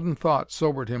 A sudden thought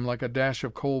sobered him like a dash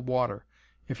of cold water.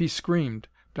 If he screamed,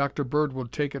 Dr. Bird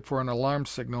would take it for an alarm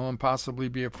signal and possibly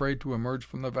be afraid to emerge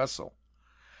from the vessel.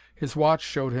 His watch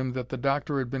showed him that the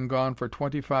doctor had been gone for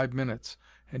 25 minutes,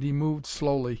 and he moved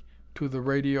slowly to the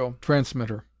radio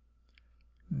transmitter.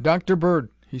 "Dr. Bird,"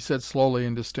 he said slowly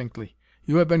and distinctly,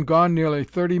 "you have been gone nearly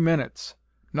 30 minutes.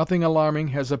 Nothing alarming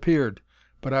has appeared,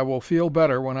 but I will feel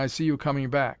better when I see you coming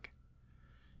back."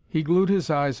 He glued his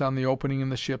eyes on the opening in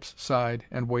the ship's side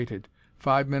and waited.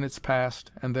 5 minutes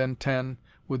passed, and then 10,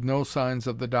 with no signs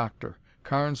of the doctor.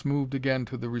 Carnes moved again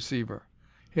to the receiver.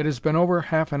 "It has been over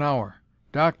half an hour.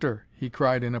 Doctor," he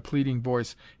cried in a pleading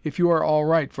voice, "if you are all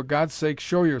right, for God's sake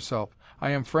show yourself.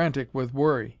 I am frantic with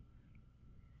worry."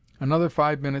 Another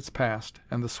 5 minutes passed,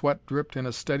 and the sweat dripped in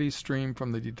a steady stream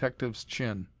from the detective's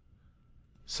chin.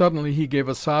 Suddenly he gave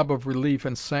a sob of relief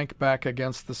and sank back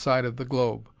against the side of the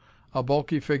globe. A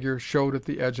bulky figure showed at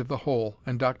the edge of the hole,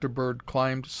 and Dr. Bird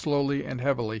climbed slowly and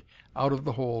heavily out of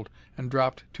the hold and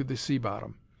dropped to the sea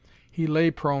bottom. He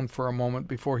lay prone for a moment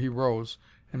before he rose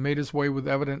and made his way with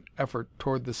evident effort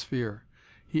toward the sphere.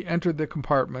 He entered the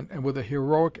compartment and with a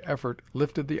heroic effort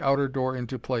lifted the outer door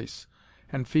into place,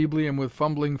 and feebly and with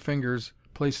fumbling fingers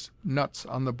placed nuts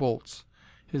on the bolts.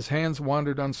 His hands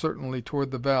wandered uncertainly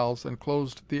toward the valves and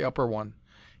closed the upper one.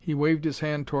 He waved his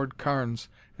hand toward Carnes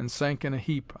and sank in a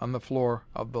heap on the floor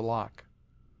of the lock.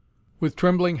 With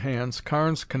trembling hands,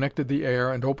 Carnes connected the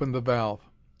air and opened the valve.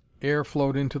 Air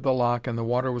flowed into the lock and the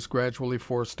water was gradually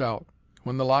forced out.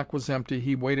 When the lock was empty,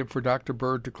 he waited for Dr.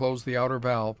 Bird to close the outer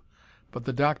valve, but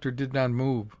the doctor did not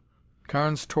move.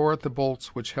 Carnes tore at the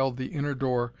bolts which held the inner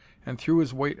door and threw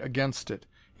his weight against it.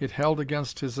 It held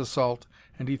against his assault,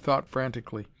 and he thought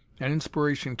frantically. An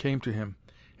inspiration came to him,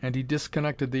 and he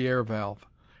disconnected the air valve.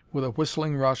 With a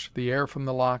whistling rush, the air from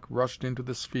the lock rushed into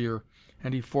the sphere,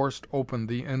 and he forced open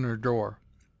the inner door.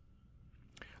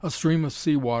 A stream of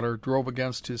seawater drove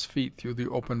against his feet through the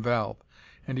open valve,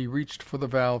 and he reached for the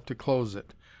valve to close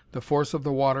it. The force of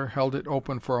the water held it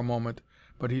open for a moment,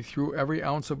 but he threw every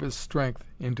ounce of his strength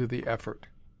into the effort.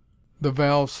 The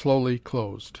valve slowly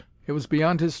closed. It was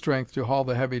beyond his strength to haul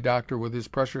the heavy doctor with his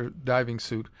pressure diving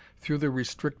suit through the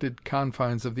restricted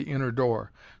confines of the inner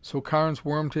door, so Carnes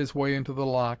wormed his way into the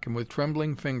lock and with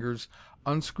trembling fingers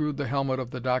unscrewed the helmet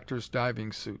of the doctor's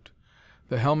diving suit.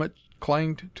 The helmet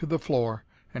clanged to the floor,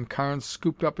 and Carnes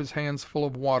scooped up his hands full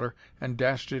of water and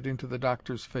dashed it into the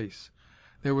doctor's face.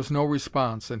 There was no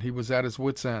response, and he was at his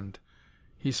wit's end.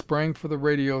 He sprang for the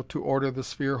radio to order the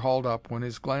sphere hauled up when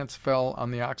his glance fell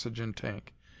on the oxygen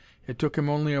tank. It took him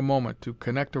only a moment to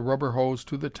connect a rubber hose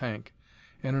to the tank,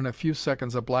 and in a few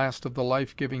seconds a blast of the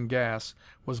life-giving gas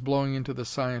was blowing into the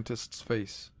scientist's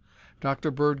face.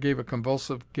 Dr. Bird gave a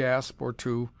convulsive gasp or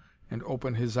two and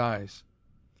opened his eyes.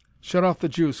 "Shut off the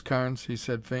juice, Carnes," he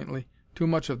said faintly. "Too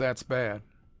much of that's bad."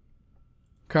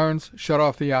 Carnes shut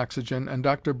off the oxygen, and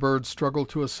Dr. Bird struggled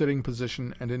to a sitting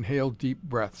position and inhaled deep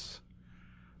breaths.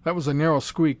 "That was a narrow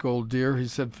squeak, old dear," he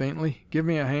said faintly. "Give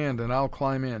me a hand and I'll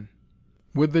climb in."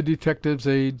 With the detective's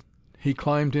aid, he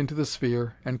climbed into the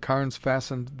sphere, and Carnes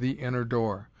fastened the inner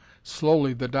door.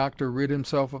 Slowly the doctor rid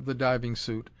himself of the diving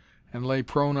suit and lay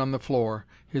prone on the floor,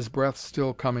 his breath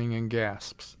still coming in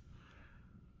gasps.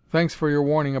 "Thanks for your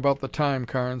warning about the time,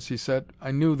 Carnes," he said.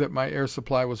 "I knew that my air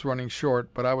supply was running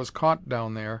short, but I was caught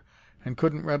down there and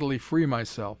couldn't readily free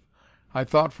myself. I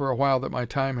thought for a while that my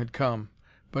time had come,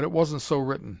 but it wasn't so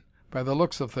written. By the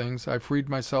looks of things, I freed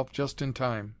myself just in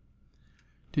time."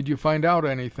 "Did you find out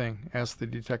anything?" asked the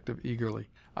detective eagerly.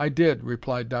 "I did,"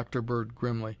 replied Dr. Bird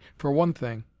grimly. "For one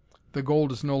thing, the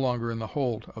gold is no longer in the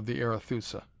hold of the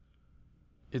Arethusa."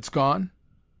 "It's gone?"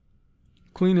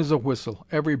 "Clean as a whistle,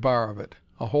 every bar of it.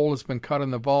 A hole has been cut in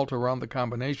the vault around the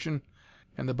combination,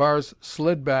 and the bars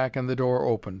slid back and the door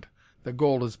opened. The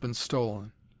gold has been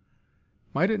stolen."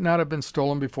 "Might it not have been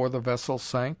stolen before the vessel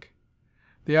sank?"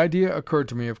 "The idea occurred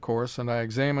to me, of course, and I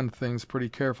examined things pretty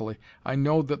carefully. I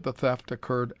know that the theft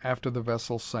occurred after the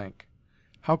vessel sank."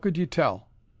 "How could you tell?"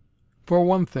 "For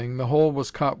one thing, the hole was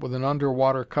cut with an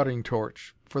underwater cutting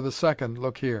torch. For the second,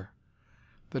 look here."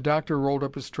 The doctor rolled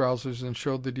up his trousers and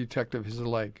showed the detective his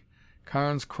leg.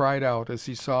 Carnes cried out as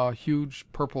he saw huge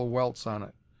purple welts on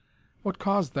it. "What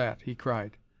caused that?" he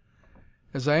cried.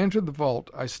 "As I entered the vault,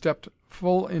 I stepped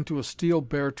full into a steel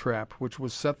bear trap which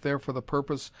was set there for the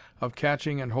purpose of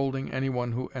catching and holding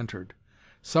anyone who entered.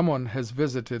 Someone has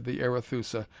visited the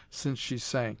Arethusa since she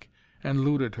sank, and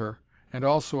looted her, and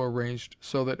also arranged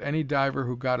so that any diver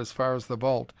who got as far as the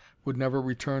vault would never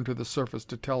return to the surface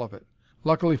to tell of it.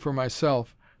 Luckily for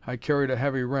myself, I carried a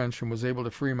heavy wrench and was able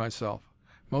to free myself.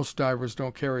 Most divers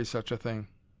don't carry such a thing."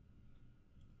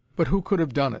 "But who could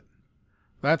have done it?"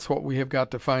 "That's what we have got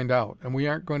to find out, and we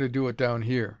aren't going to do it down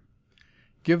here.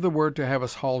 Give the word to have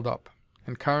us hauled up.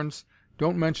 And Carnes,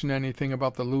 don't mention anything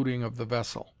about the looting of the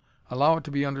vessel. Allow it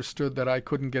to be understood that I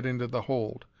couldn't get into the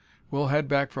hold. We'll head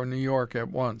back for New York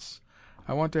at once.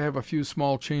 I want to have a few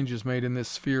small changes made in this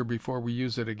sphere before we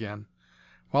use it again.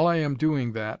 While I am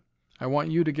doing that, I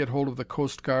want you to get hold of the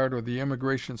Coast Guard or the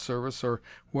Immigration Service or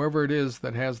whoever it is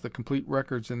that has the complete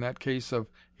records in that case of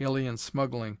alien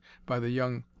smuggling by the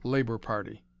young Labor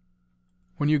Party.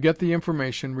 When you get the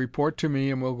information, report to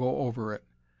me and we'll go over it.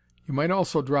 You might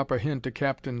also drop a hint to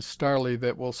Captain Starley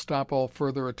that will stop all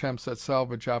further attempts at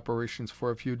salvage operations for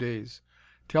a few days.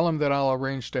 Tell him that I'll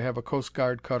arrange to have a Coast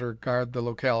Guard cutter guard the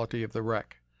locality of the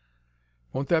wreck."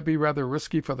 "Won't that be rather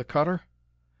risky for the cutter?"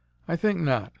 "I think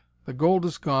not. The gold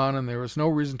is gone, and there is no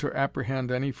reason to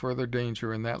apprehend any further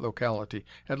danger in that locality,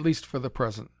 at least for the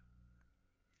present."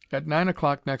 At 9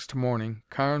 o'clock next morning,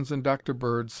 Carnes and Dr.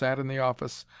 Bird sat in the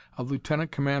office of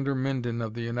Lieutenant Commander Minden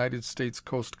of the United States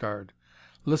Coast Guard,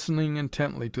 listening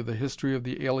intently to the history of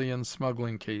the alien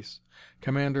smuggling case.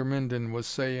 Commander Minden was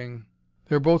saying: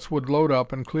 "Their boats would load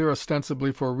up and clear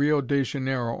ostensibly for Rio de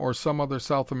Janeiro or some other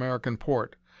South American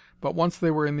port. But once they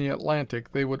were in the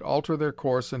Atlantic, they would alter their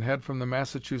course and head from the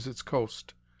Massachusetts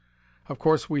coast. Of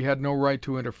course, we had no right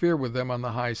to interfere with them on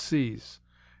the high seas,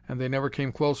 and they never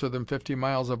came closer than 50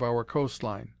 miles of our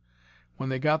coastline. When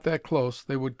they got that close,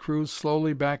 they would cruise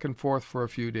slowly back and forth for a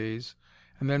few days,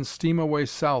 and then steam away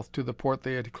south to the port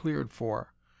they had cleared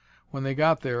for. When they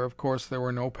got there, of course, there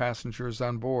were no passengers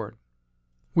on board.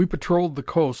 We patrolled the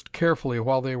coast carefully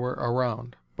while they were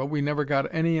around, but we never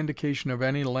got any indication of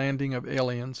any landing of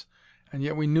aliens, and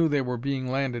yet we knew they were being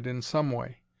landed in some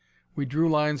way. We drew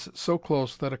lines so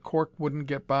close that a cork wouldn't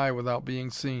get by without being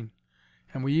seen,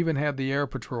 and we even had the air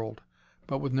patrolled,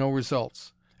 but with no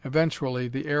results. Eventually,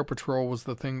 the air patrol was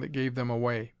the thing that gave them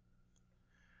away.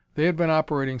 They had been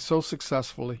operating so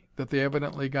successfully that they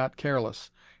evidently got careless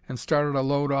and started a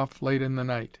load off late in the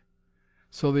night.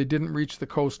 So they didn't reach the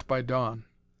coast by dawn.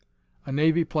 A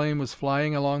Navy plane was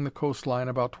flying along the coastline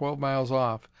about 12 miles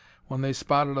off when they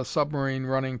spotted a submarine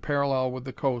running parallel with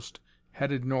the coast,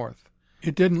 headed north.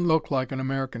 It didn't look like an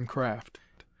American craft,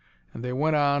 and they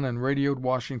went on and radioed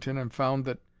Washington and found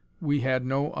that we had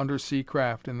no undersea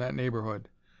craft in that neighborhood.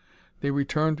 They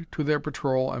returned to their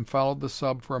patrol and followed the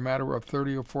sub for a matter of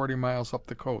 30 or 40 miles up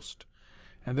the coast,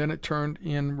 and then it turned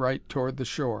in right toward the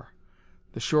shore.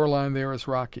 The shoreline there is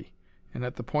rocky, and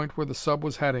at the point where the sub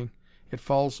was heading, it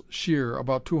falls sheer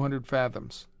about 200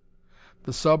 fathoms.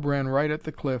 The sub ran right at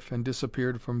the cliff and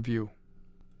disappeared from view."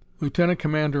 Lieutenant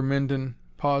Commander Minden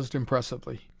paused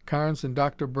impressively. Carnes and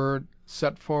Dr. Bird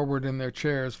set forward in their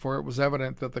chairs, for it was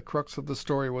evident that the crux of the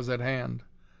story was at hand.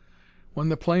 "When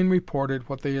the plane reported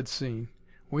what they had seen,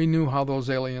 we knew how those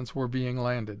aliens were being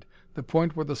landed. The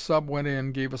point where the sub went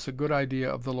in gave us a good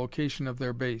idea of the location of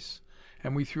their base,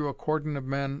 and we threw a cordon of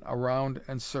men around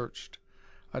and searched.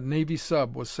 A Navy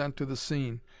sub was sent to the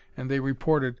scene, and they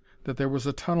reported that there was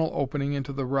a tunnel opening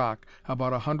into the rock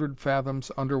about 100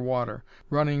 fathoms underwater,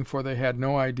 running for they had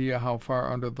no idea how far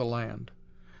under the land.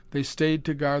 They stayed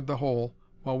to guard the hole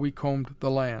while we combed the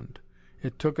land.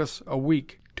 It took us a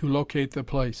week to locate the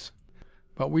place,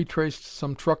 but we traced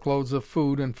some truckloads of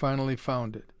food and finally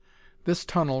found it. This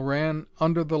tunnel ran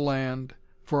under the land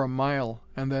for a mile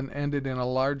and then ended in a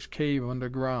large cave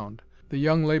underground. The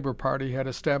young Labor Party had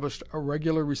established a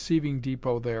regular receiving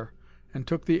depot there, and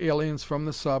took the aliens from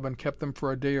the sub and kept them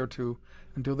for a day or two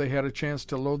until they had a chance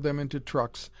to load them into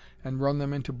trucks and run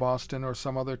them into Boston or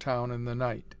some other town in the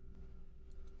night.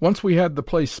 Once we had the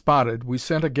place spotted, we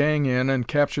sent a gang in and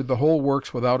captured the whole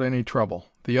works without any trouble.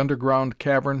 The underground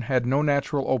cavern had no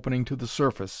natural opening to the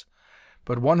surface,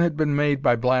 but one had been made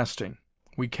by blasting.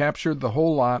 We captured the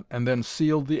whole lot and then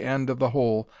sealed the end of the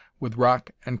hole with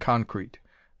rock and concrete.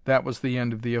 That was the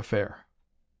end of the affair."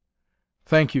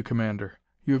 "Thank you, Commander.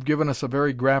 You have given us a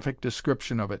very graphic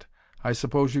description of it. I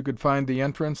suppose you could find the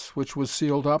entrance, which was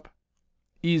sealed up?"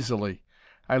 "Easily.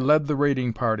 I led the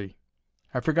raiding party.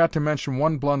 I forgot to mention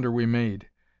one blunder we made.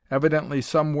 Evidently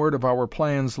some word of our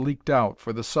plans leaked out,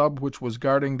 for the sub which was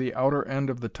guarding the outer end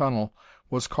of the tunnel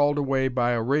was called away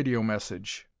by a radio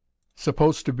message,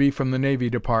 supposed to be from the Navy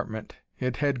Department.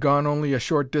 It had gone only a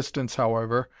short distance,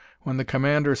 however, when the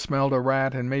commander smelled a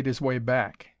rat and made his way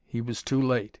back. He was too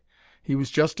late. He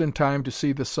was just in time to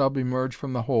see the sub emerge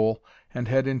from the hole and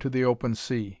head into the open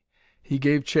sea. He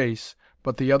gave chase,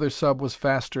 but the other sub was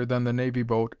faster than the Navy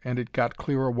boat and it got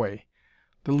clear away.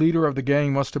 The leader of the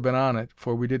gang must have been on it,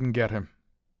 for we didn't get him."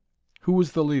 "Who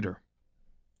was the leader?"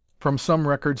 "From some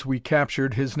records we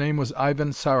captured, his name was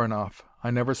Ivan Saranoff.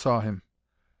 I never saw him."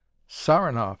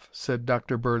 "Saranoff," said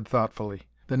Dr. Bird thoughtfully.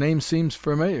 "The name seems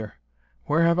familiar.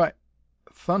 Where have I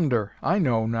Thunder! I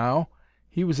know now.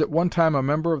 He was at one time a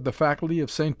member of the faculty of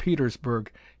St.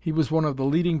 Petersburg. He was one of the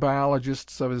leading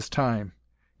biologists of his time.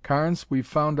 Carnes, we've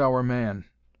found our man."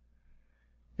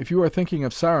 "If you are thinking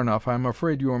of Saranoff, I'm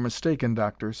afraid you are mistaken,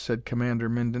 Doctor," said Commander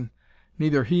Minden.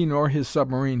 "Neither he nor his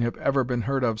submarine have ever been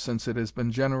heard of since it has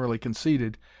been generally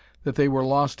conceded that they were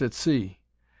lost at sea.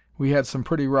 We had some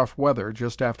pretty rough weather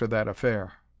just after that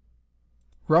affair."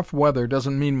 "Rough weather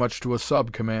doesn't mean much to a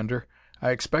sub, Commander.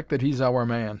 I expect that he's our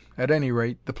man. At any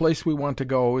rate, the place we want to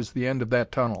go is the end of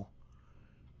that tunnel."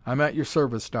 "I'm at your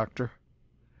service, Doctor."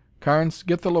 "Carnes,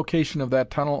 get the location of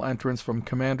that tunnel entrance from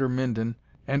Commander Minden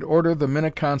and order the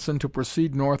Minneconsin to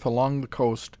proceed north along the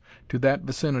coast to that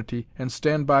vicinity and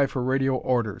stand by for radio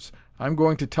orders. I'm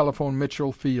going to telephone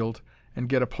Mitchell Field and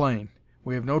get a plane.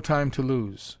 We have no time to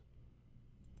lose."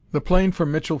 The plane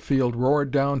from Mitchell Field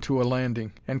roared down to a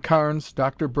landing, and Carnes,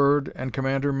 Dr. Bird, and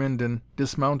Commander Minden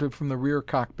dismounted from the rear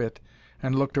cockpit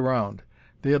and looked around.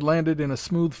 They had landed in a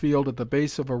smooth field at the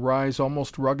base of a rise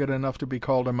almost rugged enough to be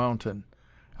called a mountain.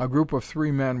 A group of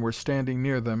 3 men were standing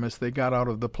near them as they got out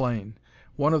of the plane.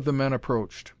 One of the men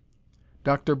approached.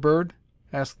 "Dr. Bird?"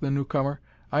 asked the newcomer.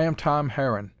 "I am Tom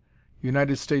Harron,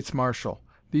 United States Marshal.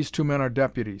 These 2 men are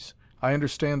deputies. I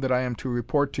understand that I am to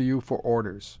report to you for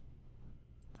orders."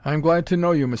 "I am glad to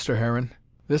know you, Mr. Harron.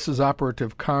 This is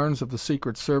Operative Carnes of the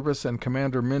Secret Service and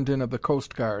Commander Minden of the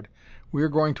Coast Guard. We are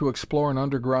going to explore an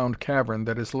underground cavern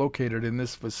that is located in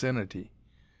this vicinity."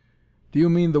 "Do you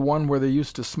mean the one where they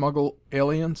used to smuggle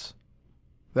aliens?"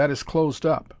 "That is closed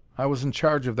up. I was in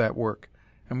charge of that work,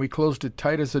 and we closed it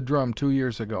tight as a drum 2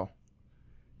 years ago."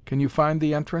 "Can you find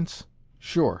the entrance?"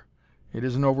 "Sure. It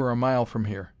isn't over a mile from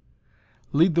here."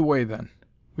 "Lead the way, then.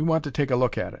 We want to take a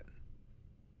look at it."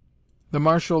 The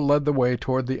marshal led the way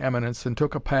toward the eminence and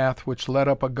took a path which led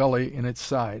up a gully in its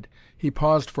side. He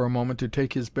paused for a moment to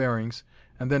take his bearings,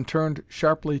 and then turned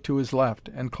sharply to his left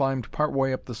and climbed part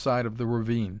way up the side of the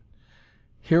ravine.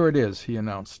 "Here it is," he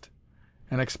announced.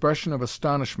 An expression of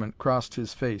astonishment crossed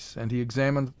his face, and he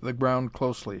examined the ground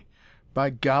closely. "By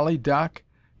golly, Doc,"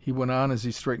 he went on as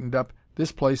he straightened up,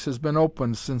 "this place has been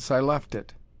opened since I left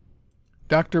it."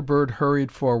 Dr. Bird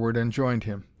hurried forward and joined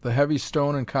him. The heavy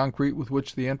stone and concrete with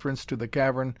which the entrance to the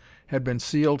cavern had been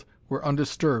sealed were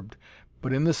undisturbed,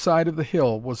 but in the side of the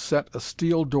hill was set a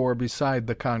steel door beside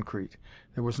the concrete.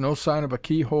 There was no sign of a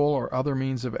keyhole or other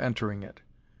means of entering it.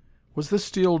 "Was this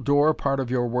steel door part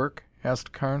of your work?"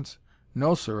 asked Carnes.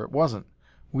 "No, sir, it wasn't.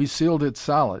 We sealed it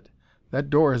solid. That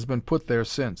door has been put there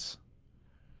since."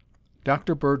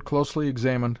 Dr. Bird closely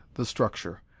examined the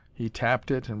structure. He tapped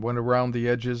it and went around the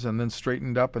edges and then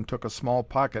straightened up and took a small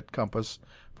pocket compass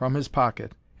from his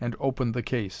pocket and opened the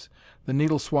case. The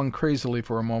needle swung crazily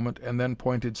for a moment and then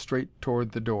pointed straight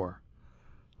toward the door.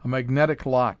 "A magnetic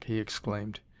lock!" he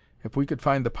exclaimed. "If we could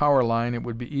find the power line, it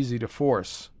would be easy to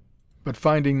force, but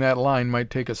finding that line might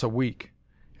take us a week.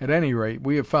 At any rate,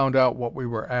 we have found out what we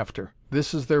were after.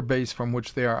 This is their base from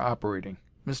which they are operating.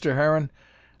 Mr. Harron,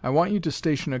 I want you to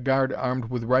station a guard armed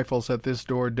with rifles at this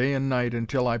door day and night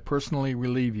until I personally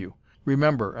relieve you.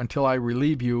 Remember, until I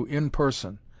relieve you in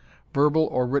person. Verbal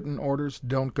or written orders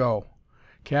don't go.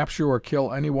 Capture or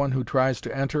kill anyone who tries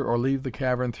to enter or leave the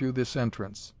cavern through this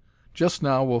entrance. Just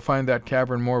now we'll find that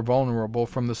cavern more vulnerable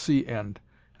from the sea end,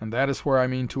 and that is where I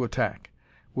mean to attack.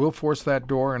 We'll force that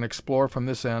door and explore from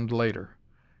this end later.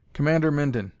 Commander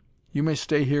Minden, you may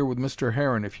stay here with Mr.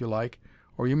 Harron if you like,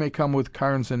 or you may come with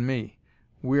Carnes and me.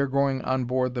 We are going on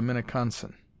board the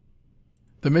Minneconsin."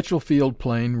 The Mitchell Field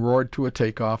plane roared to a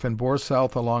takeoff and bore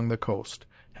south along the coast.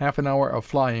 Half an hour of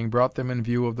flying brought them in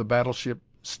view of the battleship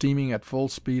steaming at full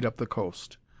speed up the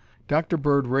coast. Dr.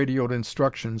 Bird radioed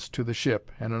instructions to the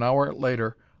ship, and an hour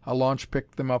later a launch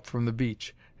picked them up from the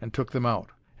beach and took them out.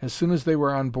 As soon as they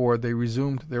were on board they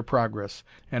resumed their progress,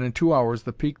 and in 2 hours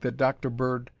the peak that Dr.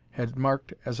 Bird had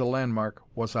marked as a landmark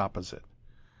was opposite.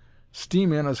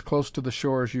 "Steam in as close to the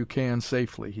shore as you can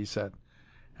safely," he said,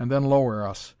 "and then lower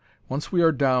us. Once we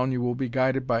are down you will be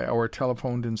guided by our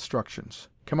telephoned instructions.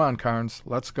 Come on, Carnes,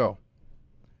 let's go."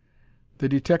 The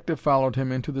detective followed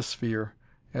him into the sphere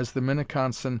as the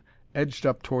Minneconsin edged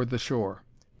up toward the shore.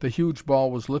 The huge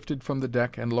ball was lifted from the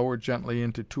deck and lowered gently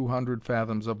into 200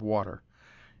 fathoms of water.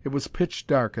 It was pitch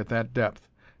dark at that depth,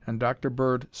 and Dr.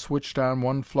 Bird switched on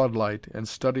one floodlight and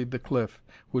studied the cliff,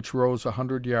 which rose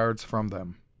 100 yards from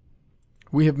them.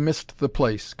 "We have missed the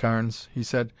place, Carnes," he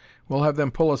said. "We'll have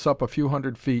them pull us up a few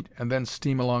hundred feet and then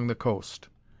steam along the coast."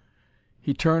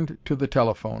 He turned to the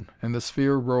telephone, and the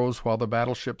sphere rose while the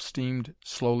battleship steamed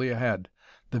slowly ahead,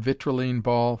 the vitriline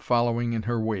ball following in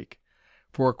her wake.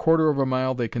 For a quarter of a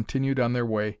mile they continued on their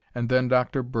way, and then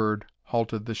Dr. Bird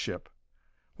halted the ship.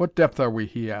 "What depth are we?"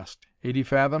 he asked. 80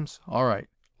 fathoms? All right.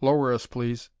 Lower us,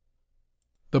 please."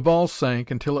 The ball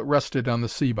sank until it rested on the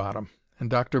sea bottom, and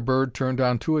Dr. Bird turned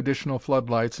on 2 additional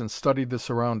floodlights and studied the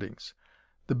surroundings.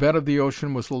 The bed of the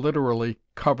ocean was literally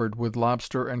covered with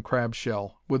lobster and crab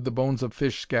shell, with the bones of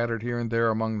fish scattered here and there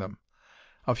among them.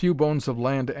 A few bones of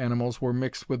land animals were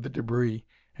mixed with the debris,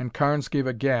 and Carnes gave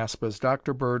a gasp as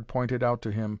Dr. Bird pointed out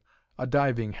to him a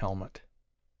diving helmet.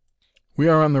 "We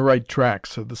are on the right track,"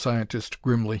 said the scientist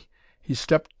grimly. He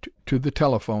stepped to the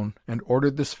telephone and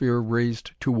ordered the sphere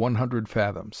raised to 100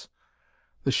 fathoms.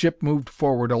 The ship moved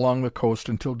forward along the coast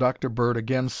until Dr. Bird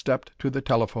again stepped to the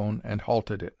telephone and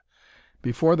halted it.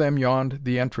 Before them yawned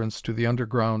the entrance to the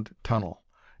underground tunnel.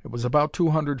 It was about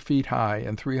 200 feet high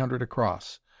and 300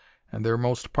 across, and their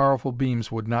most powerful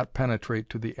beams would not penetrate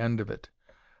to the end of it.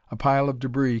 A pile of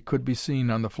debris could be seen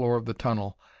on the floor of the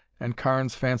tunnel, and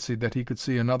Carnes fancied that he could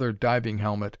see another diving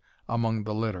helmet among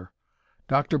the litter.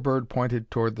 Dr. Bird pointed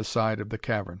toward the side of the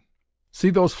cavern.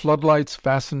 "See those floodlights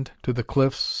fastened to the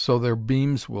cliffs so their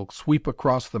beams will sweep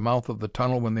across the mouth of the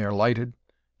tunnel when they are lighted?"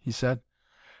 he said.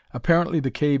 "Apparently the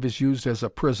cave is used as a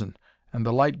prison, and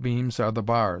the light beams are the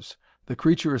bars. The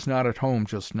creature is not at home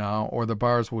just now, or the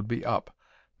bars would be up.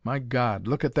 My God,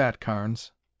 look at that,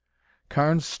 Carnes!"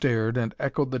 Carnes stared and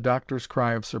echoed the doctor's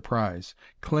cry of surprise.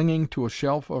 Clinging to a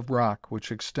shelf of rock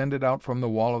which extended out from the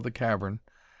wall of the cavern,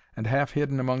 and half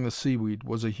hidden among the seaweed,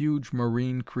 was a huge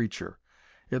marine creature.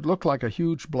 It looked like a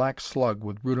huge black slug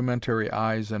with rudimentary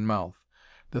eyes and mouth.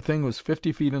 The thing was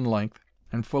 50 feet in length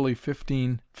and fully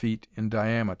 15 feet in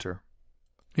diameter.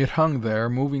 It hung there,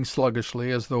 moving sluggishly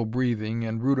as though breathing,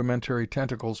 and rudimentary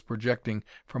tentacles projecting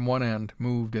from one end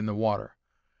moved in the water.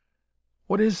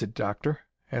 "What is it, Doctor?"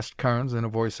 asked Carnes in a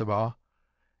voice of awe.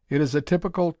 "It is a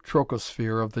typical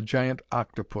trochosphere of the giant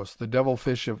octopus, the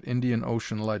devilfish of Indian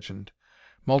Ocean legend,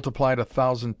 multiplied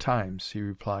 1,000 times," he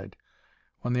replied.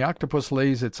 "When the octopus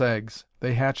lays its eggs,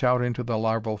 they hatch out into the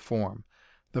larval form.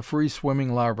 The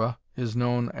free-swimming larva is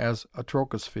known as a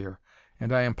trochosphere,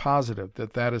 and I am positive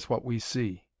that that is what we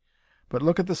see. But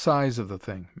look at the size of the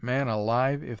thing. Man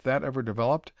alive, if that ever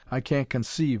developed, I can't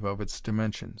conceive of its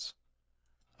dimensions."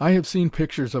 "I have seen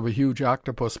pictures of a huge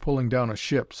octopus pulling down a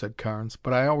ship," said Carnes,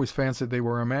 "but I always fancied they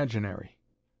were imaginary."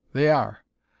 "They are.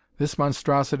 This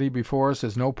monstrosity before us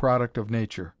is no product of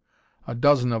nature. A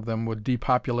dozen of them would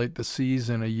depopulate the seas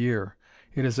in a year.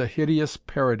 It is a hideous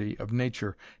parody of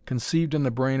nature, conceived in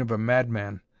the brain of a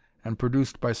madman and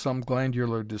produced by some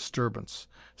glandular disturbance.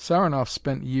 Saranoff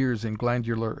spent years in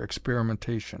glandular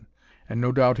experimentation, and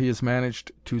no doubt he has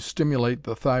managed to stimulate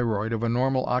the thyroid of a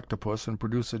normal octopus and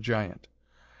produce a giant.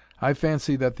 I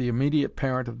fancy that the immediate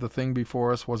parent of the thing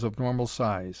before us was of normal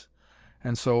size,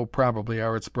 and so, probably,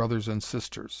 are its brothers and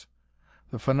sisters.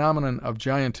 The phenomenon of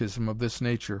giantism of this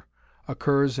nature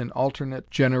occurs in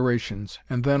alternate generations,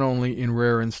 and then only in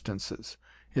rare instances.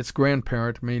 Its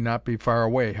grandparent may not be far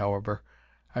away, however.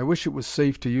 I wish it was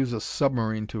safe to use a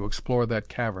submarine to explore that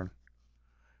cavern."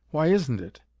 "Why isn't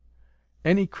it?"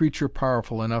 "Any creature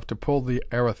powerful enough to pull the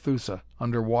Arethusa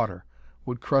under water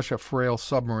would crush a frail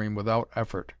submarine without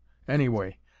effort.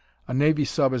 Anyway, a Navy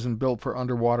sub isn't built for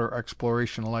underwater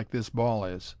exploration like this ball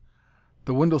is.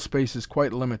 The window space is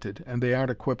quite limited, and they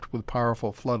aren't equipped with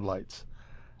powerful floodlights.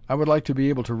 I would like to be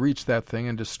able to reach that thing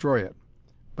and destroy it,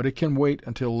 but it can wait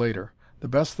until later. The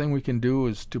best thing we can do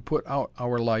is to put out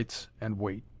our lights and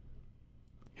wait."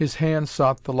 His hand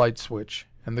sought the light switch,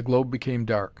 and the globe became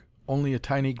dark. Only a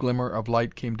tiny glimmer of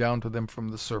light came down to them from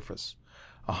the surface,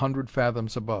 100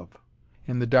 fathoms above.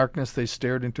 In the darkness they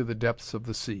stared into the depths of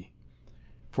the sea.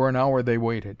 For an hour they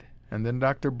waited, and then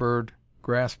Dr. Bird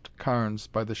grasped Carnes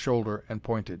by the shoulder and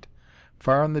pointed.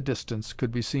 Far in the distance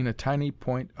could be seen a tiny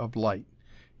point of light.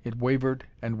 It wavered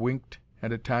and winked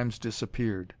and at times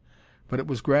disappeared. But it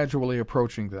was gradually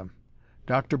approaching them.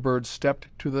 Dr. Bird stepped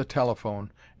to the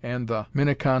telephone, and the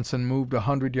Minneconsin moved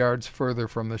 100 yards further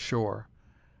from the shore.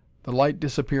 The light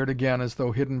disappeared again as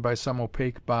though hidden by some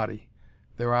opaque body.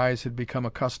 Their eyes had become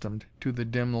accustomed to the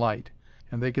dim light,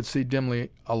 and they could see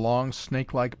dimly a long,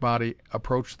 snake-like body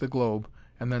approach the globe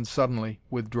and then suddenly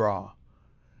withdraw.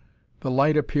 The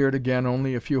light appeared again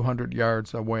only a few hundred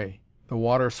yards away. The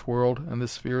water swirled and the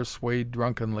sphere swayed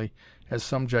drunkenly as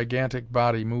some gigantic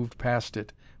body moved past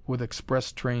it with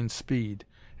express train speed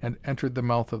and entered the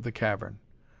mouth of the cavern.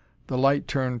 The light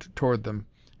turned toward them,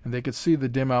 and they could see the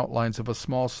dim outlines of a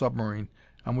small submarine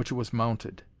on which it was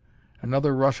mounted.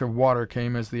 Another rush of water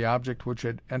came as the object which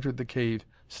had entered the cave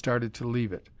started to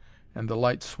leave it, and the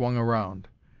light swung around.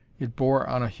 It bore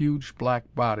on a huge black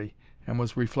body and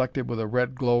was reflected with a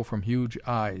red glow from huge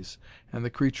eyes, and the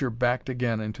creature backed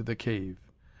again into the cave.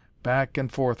 Back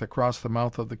and forth across the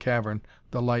mouth of the cavern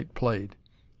the light played,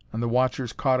 and the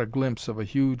watchers caught a glimpse of a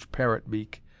huge parrot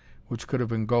beak which could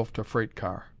have engulfed a freight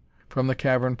car. From the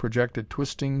cavern projected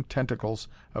twisting tentacles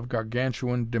of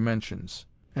gargantuan dimensions,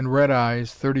 and red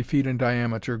eyes, 30 feet in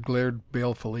diameter, glared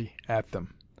balefully at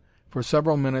them. For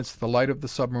several minutes the light of the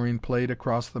submarine played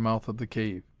across the mouth of the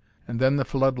cave, and then the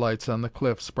floodlights on the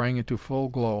cliff sprang into full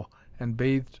glow and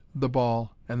bathed the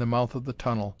ball and the mouth of the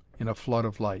tunnel in a flood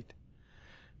of light.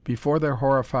 Before their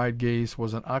horrified gaze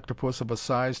was an octopus of a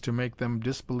size to make them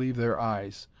disbelieve their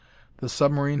eyes. The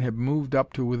submarine had moved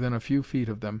up to within a few feet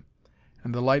of them,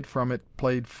 and the light from it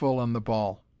played full on the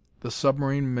ball. The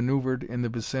submarine maneuvered in the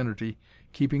vicinity,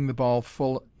 keeping the ball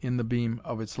full in the beam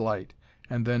of its light,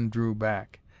 and then drew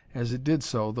back. As it did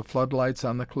so, the floodlights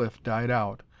on the cliff died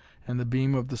out, and the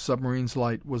beam of the submarine's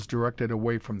light was directed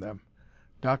away from them.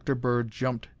 Dr. Bird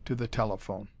jumped to the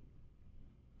telephone.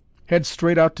 "Head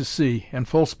straight out to sea, and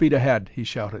full speed ahead," he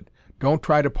shouted. "Don't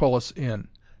try to pull us in.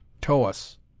 Tow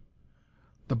us."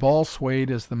 The ball swayed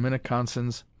as the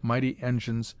Minneconsin's mighty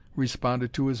engines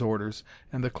responded to his orders,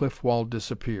 and the cliff wall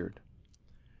disappeared.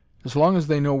 "As long as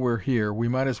they know we're here, we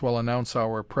might as well announce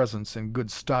our presence in good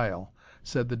style,"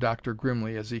 said the doctor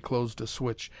grimly as he closed a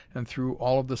switch and threw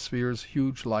all of the sphere's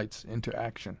huge lights into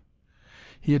action.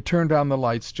 He had turned on the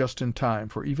lights just in time,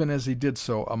 for even as he did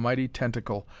so a mighty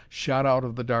tentacle shot out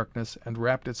of the darkness and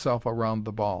wrapped itself around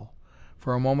the ball.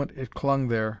 For a moment it clung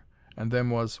there and then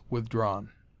was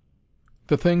withdrawn.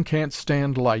 "The thing can't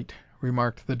stand light,"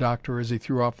 remarked the doctor as he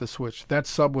threw off the switch. "That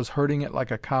sub was herding it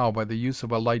like a cow by the use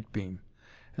of a light beam.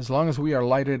 As long as we are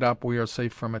lighted up, we are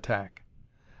safe from attack."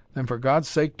 "Then for God's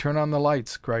sake turn on the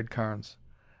lights!" cried Carnes.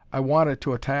 "I want it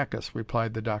to attack us,"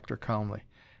 replied the doctor calmly.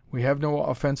 "We have no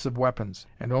offensive weapons,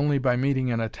 and only by meeting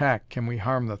an attack can we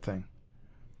harm the thing."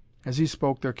 As he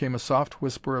spoke there came a soft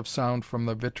whisper of sound from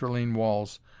the vitrilene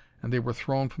walls, and they were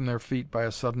thrown from their feet by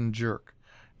a sudden jerk.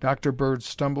 Dr. Bird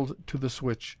stumbled to the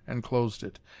switch and closed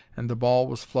it, and the ball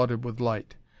was flooded with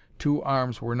light. 2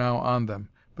 arms were now on them,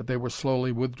 but they were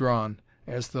slowly withdrawn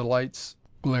as the lights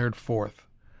glared forth.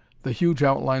 The huge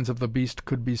outlines of the beast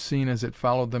could be seen as it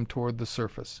followed them toward the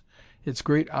surface. Its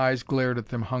great eyes glared at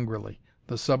them hungrily.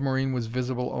 The submarine was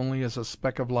visible only as a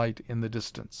speck of light in the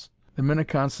distance. The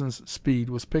Minneconsin's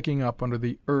speed was picking up under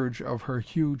the urge of her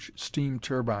huge steam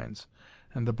turbines,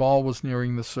 and the ball was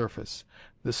nearing the surface.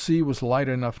 The sea was light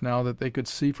enough now that they could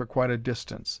see for quite a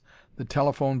distance. The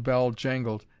telephone bell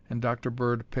jangled, and Dr.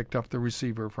 Bird picked up the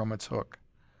receiver from its hook.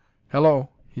 "Hello,"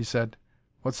 he said.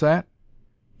 "What's that?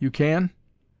 You can?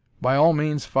 By all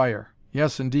means, fire.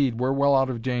 Yes, indeed, we're well out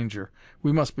of danger.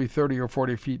 We must be 30 or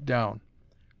 40 feet down.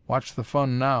 Watch the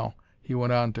fun now," he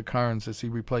went on to Carnes as he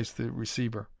replaced the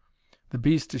receiver. "The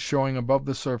beast is showing above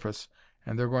the surface,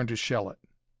 and they're going to shell it."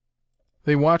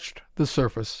 They watched the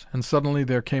surface, and suddenly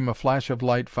there came a flash of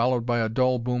light followed by a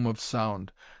dull boom of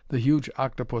sound. The huge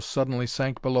octopus suddenly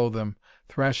sank below them,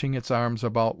 thrashing its arms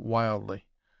about wildly.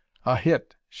 "A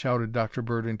hit!" shouted Dr.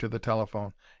 Bird into the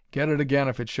telephone. "Get it again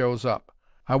if it shows up.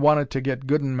 I want it to get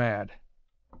good and mad."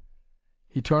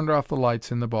 He turned off the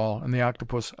lights in the ball, and the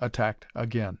octopus attacked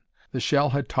again. The shell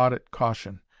had taught it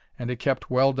caution, and it kept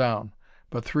well down,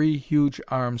 but 3 huge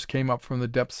arms came up from the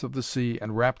depths of the sea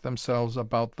and wrapped themselves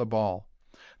about the ball.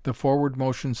 The forward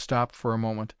motion stopped for a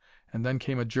moment, and then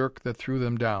came a jerk that threw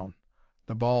them down.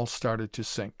 The ball started to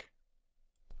sink.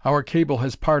 "Our cable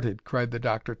has parted!" cried the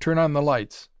doctor. "Turn on the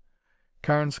lights!"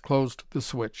 Carnes closed the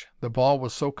switch. The ball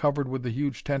was so covered with the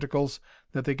huge tentacles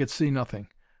that they could see nothing,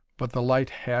 but the light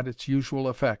had its usual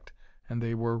effect, and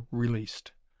they were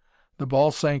released. The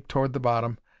ball sank toward the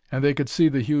bottom, and they could see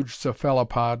the huge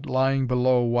cephalopod lying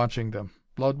below watching them.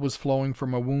 Blood was flowing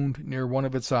from a wound near one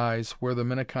of its eyes where the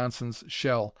Minneconsin's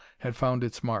shell had found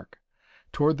its mark.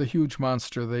 Toward the huge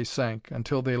monster they sank,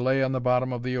 until they lay on the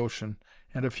bottom of the ocean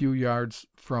and a few yards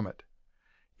from it.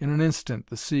 In an instant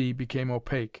the sea became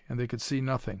opaque, and they could see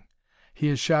nothing. "He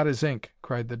has shot his ink,"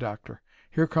 cried the doctor.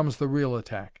 "Here comes the real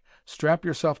attack. Strap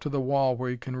yourself to the wall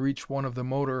where you can reach one of the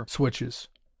motor switches."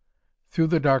 Through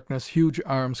the darkness huge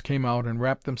arms came out and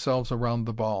wrapped themselves around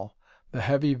the ball. The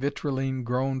heavy vitrilene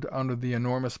groaned under the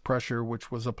enormous pressure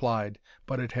which was applied,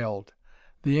 but it held.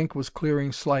 The ink was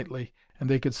clearing slightly, and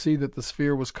they could see that the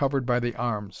sphere was covered by the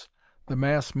arms. The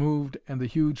mass moved and the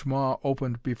huge maw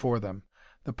opened before them.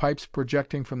 The pipes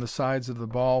projecting from the sides of the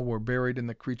ball were buried in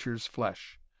the creature's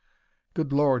flesh.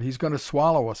 "Good Lord, he's going to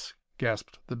swallow us!"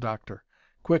 gasped the doctor.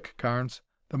 "Quick, Carnes,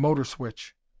 the motor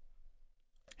switch."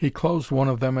 He closed one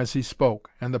of them as he spoke,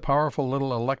 and the powerful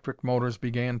little electric motors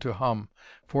began to hum,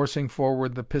 forcing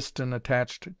forward the piston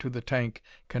attached to the tank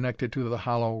connected to the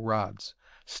hollow rods.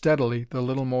 Steadily the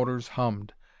little motors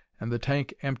hummed, and the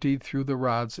tank emptied through the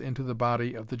rods into the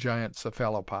body of the giant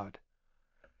cephalopod.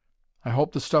 "I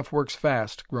hope the stuff works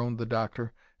fast," groaned the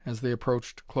doctor, as they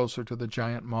approached closer to the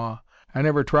giant maw. "I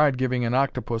never tried giving an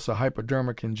octopus a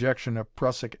hypodermic injection of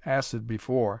prussic acid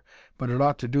before, but it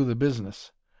ought to do the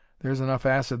business. There's enough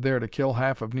acid there to kill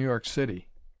half of New York City."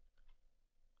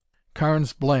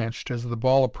 Carnes blanched as the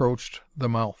ball approached the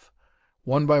mouth.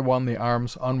 One by one the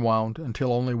arms unwound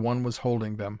until only one was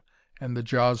holding them, and the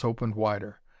jaws opened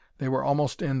wider. They were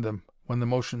almost in them when the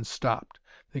motion stopped.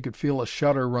 They could feel a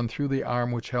shudder run through the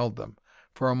arm which held them.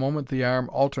 For a moment the arm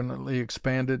alternately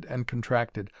expanded and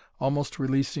contracted, almost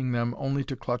releasing them only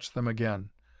to clutch them again.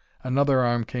 Another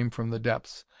arm came from the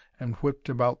depths and whipped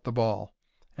about the ball,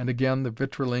 and again the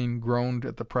vitrilene groaned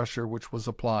at the pressure which was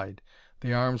applied.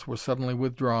 The arms were suddenly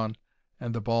withdrawn,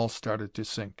 and the ball started to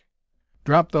sink.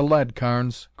 "Drop the lead,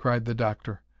 Carnes!" cried the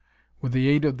doctor. With the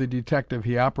aid of the detective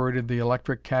he operated the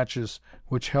electric catches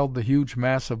which held the huge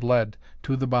mass of lead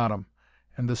to the bottom,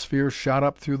 and the sphere shot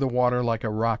up through the water like a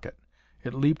rocket.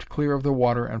 It leaped clear of the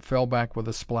water and fell back with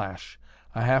a splash.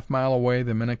 A half-mile away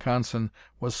the Minneconsin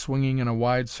was swinging in a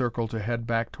wide circle to head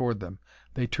back toward them.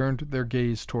 They turned their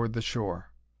gaze toward the shore.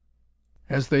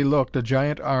 As they looked, a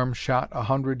giant arm shot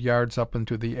 100 yards up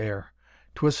into the air,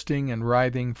 twisting and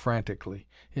writhing frantically.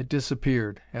 It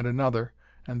disappeared, and another,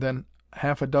 and then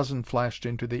half a dozen flashed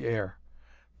into the air.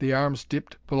 The arms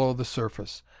dipped below the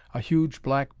surface. A huge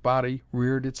black body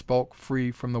reared its bulk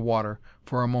free from the water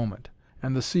for a moment,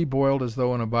 and the sea boiled as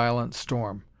though in a violent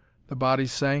storm. The body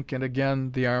sank, and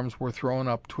again the arms were thrown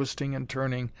up, twisting and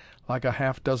turning like a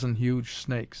half dozen huge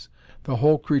snakes. The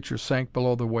whole creature sank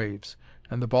below the waves,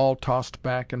 and the ball tossed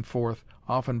back and forth,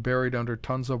 often buried under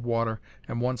tons of water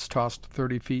and once tossed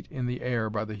 30 feet in the air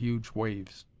by the huge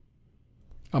waves.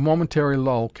 A momentary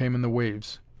lull came in the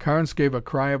waves. Carnes gave a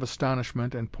cry of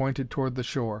astonishment and pointed toward the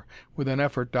shore. With an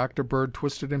effort Dr. Bird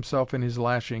twisted himself in his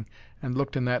lashing and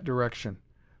looked in that direction.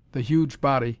 The huge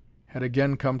body had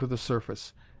again come to the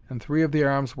surface, and 3 of the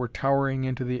arms were towering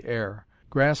into the air.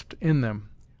 Grasped in them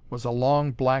was a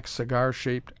long, black,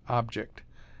 cigar-shaped object.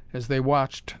 As they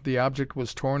watched, the object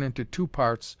was torn into 2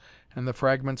 parts and the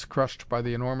fragments crushed by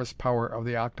the enormous power of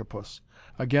the octopus.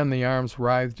 Again the arms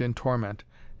writhed in torment,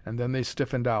 and then they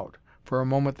stiffened out. For a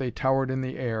moment they towered in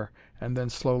the air, and then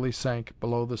slowly sank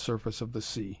below the surface of the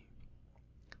sea.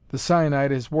 "The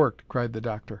cyanide has worked!" cried the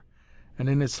doctor. "And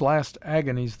in its last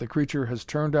agonies the creature has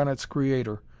turned on its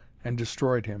creator and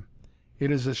destroyed him.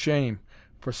 It is a shame,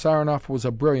 for Saranoff was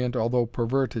a brilliant, although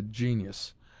perverted,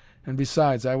 genius. And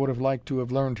besides, I would have liked to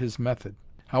have learned his method.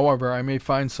 However, I may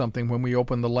find something when we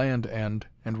open the land end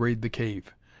and raid the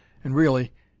cave. And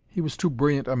really, he was too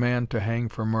brilliant a man to hang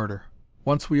for murder.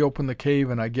 Once we open the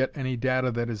cave and I get any data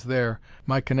that is there,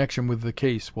 my connection with the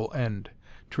case will end.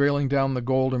 Trailing down the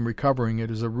gold and recovering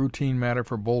it is a routine matter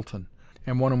for Bolton,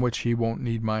 and one in which he won't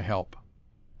need my help."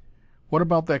 "What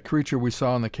about that creature we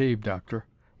saw in the cave, Doctor?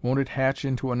 Won't it hatch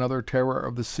into another terror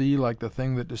of the sea like the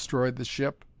thing that destroyed the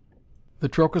ship?" "The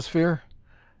trochosphere?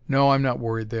 No, I'm not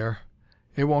worried there.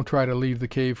 It won't try to leave the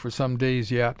cave for some days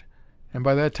yet, and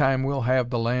by that time we'll have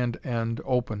the land end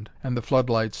opened and the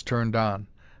floodlights turned on.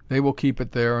 They will keep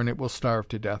it there and it will starve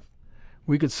to death.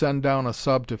 We could send down a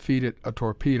sub to feed it a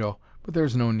torpedo, but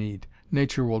there's no need.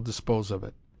 Nature will dispose of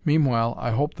it. Meanwhile,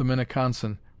 I hope the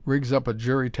Minneconsin rigs up a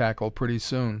jury tackle pretty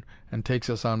soon and takes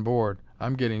us on board.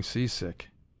 I'm getting seasick."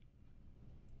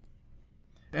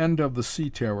 End of The Sea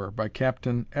Terror by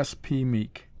Captain S.P.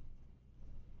 Meek.